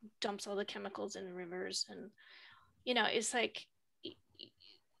and dumps all the chemicals in the rivers. And, it's like,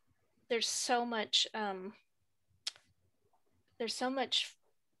 there's so much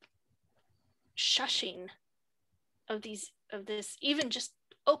shushing of this, even just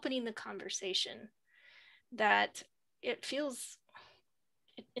opening the conversation, that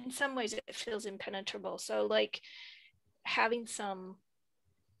in some ways it feels impenetrable. So like having some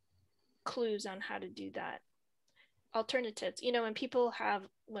clues on how to do that, alternatives,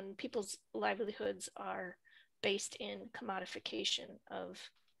 when people's livelihoods are based in commodification of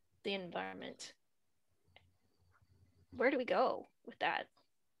the environment, where do we go with that?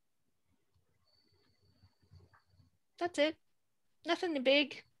 That's it. Nothing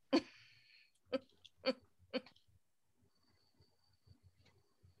big.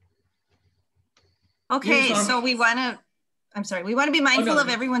 Okay, so we want to be mindful of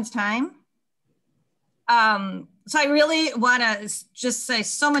everyone's time. So I really want to just say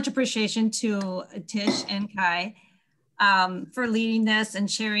so much appreciation to Tish and Kai for leading this and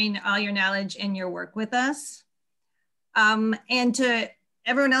sharing all your knowledge and your work with us. And to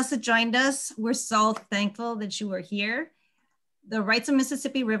everyone else that joined us, we're so thankful that you were here. The Rights of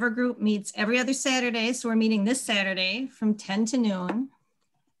Mississippi River Group meets every other Saturday. So we're meeting this Saturday from 10 to noon.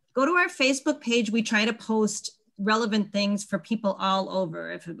 Go to our Facebook page. We try to post relevant things for people all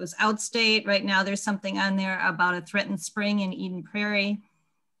over. If it was outstate, right now there's something on there about a threatened spring in Eden Prairie.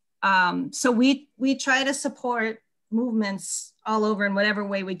 So we try to support movements all over in whatever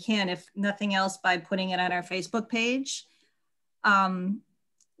way we can, if nothing else by putting it on our Facebook page.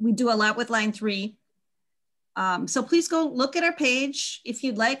 We do a lot with Line 3. So please go look at our page. If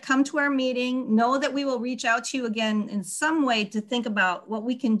you'd like, come to our meeting. Know that we will reach out to you again in some way to think about what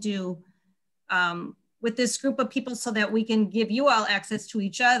we can do with this group of people so that we can give you all access to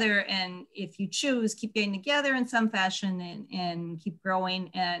each other. And if you choose, keep getting together in some fashion and keep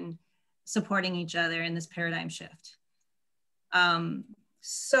growing and supporting each other in this paradigm shift. And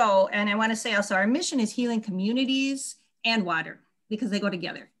I want to say also, our mission is healing communities and water, because they go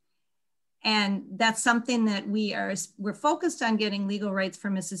together. And that's something that we're focused on, getting legal rights for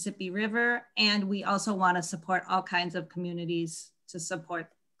Mississippi River. And we also want to support all kinds of communities to support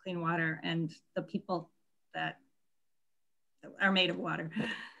clean water and the people that are made of water.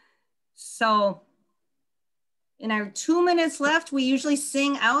 So in our 2 minutes left, we usually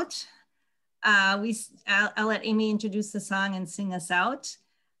sing out. I'll let Amy introduce the song and sing us out.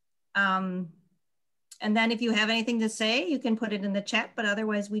 And then if you have anything to say, you can put it in the chat, but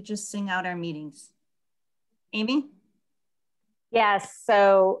otherwise we just sing out our meetings. Amy? Yes,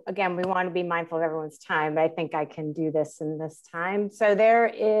 so again, we want to be mindful of everyone's time, but I think I can do this in this time. So there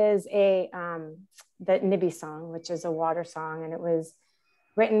is the Nibby song, which is a water song, and it was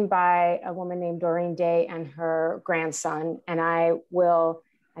written by a woman named Doreen Day and her grandson. And I'm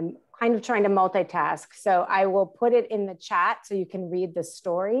kind of trying to multitask. So I will put it in the chat so you can read the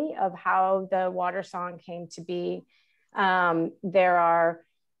story of how the water song came to be. There are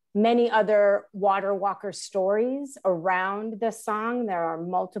many other water walker stories around this song. There are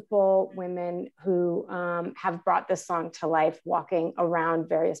multiple women who have brought this song to life, walking around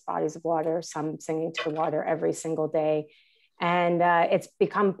various bodies of water, some singing to the water every single day. And it's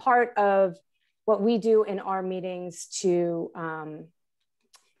become part of what we do in our meetings to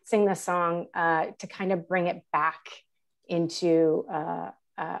sing the song to kind of bring it back into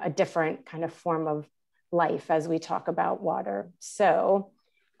a different kind of form of life as we talk about water. So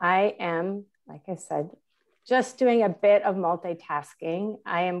I am, like I said, just doing a bit of multitasking.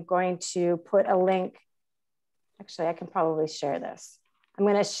 I am going to put a link. Actually, I can probably share this. I'm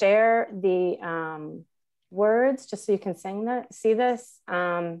going to share the words just so you can see this.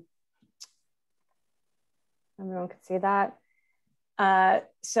 Everyone can see that.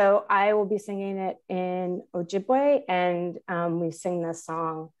 So I will be singing it in Ojibwe, and we sing this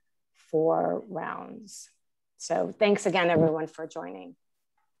song 4 rounds. So thanks again, everyone, for joining.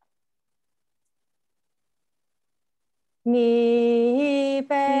 Ni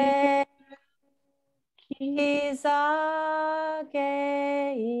be kizage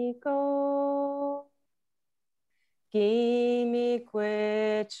iko kimi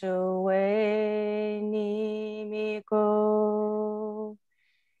kwechowe ni miko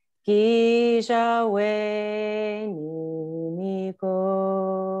kijawe ni miko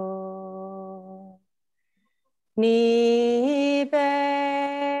ni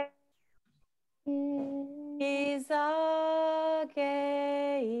be izage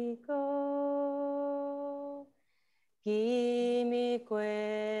iko kimi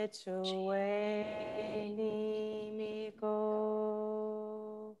kwechowe ni miko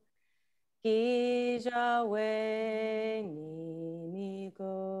kijawe ni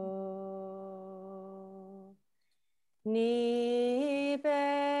miko ni be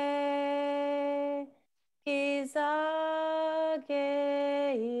kizage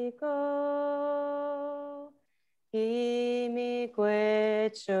iko kimi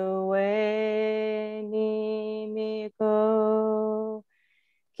kwechowe ni miko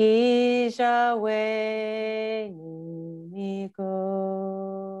kijawe ni miko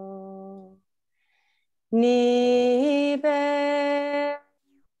ni be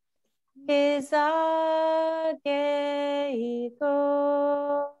kizage iko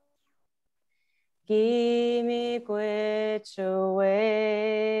kimi kwechowe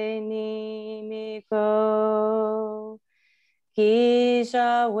ni miko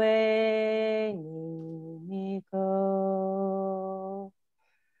kijawe ni miko.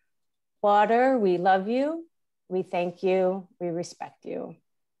 Water, we love you, we thank you, we respect you.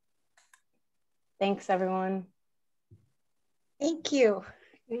 Thanks, everyone. Thank you.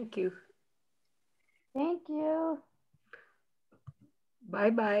 Thank you. Thank you.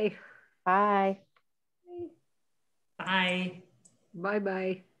 Bye-bye. Bye. Bye.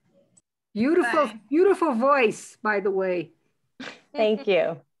 Bye-bye. Beautiful, beautiful voice, by the way. Thank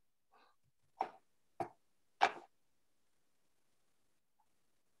you.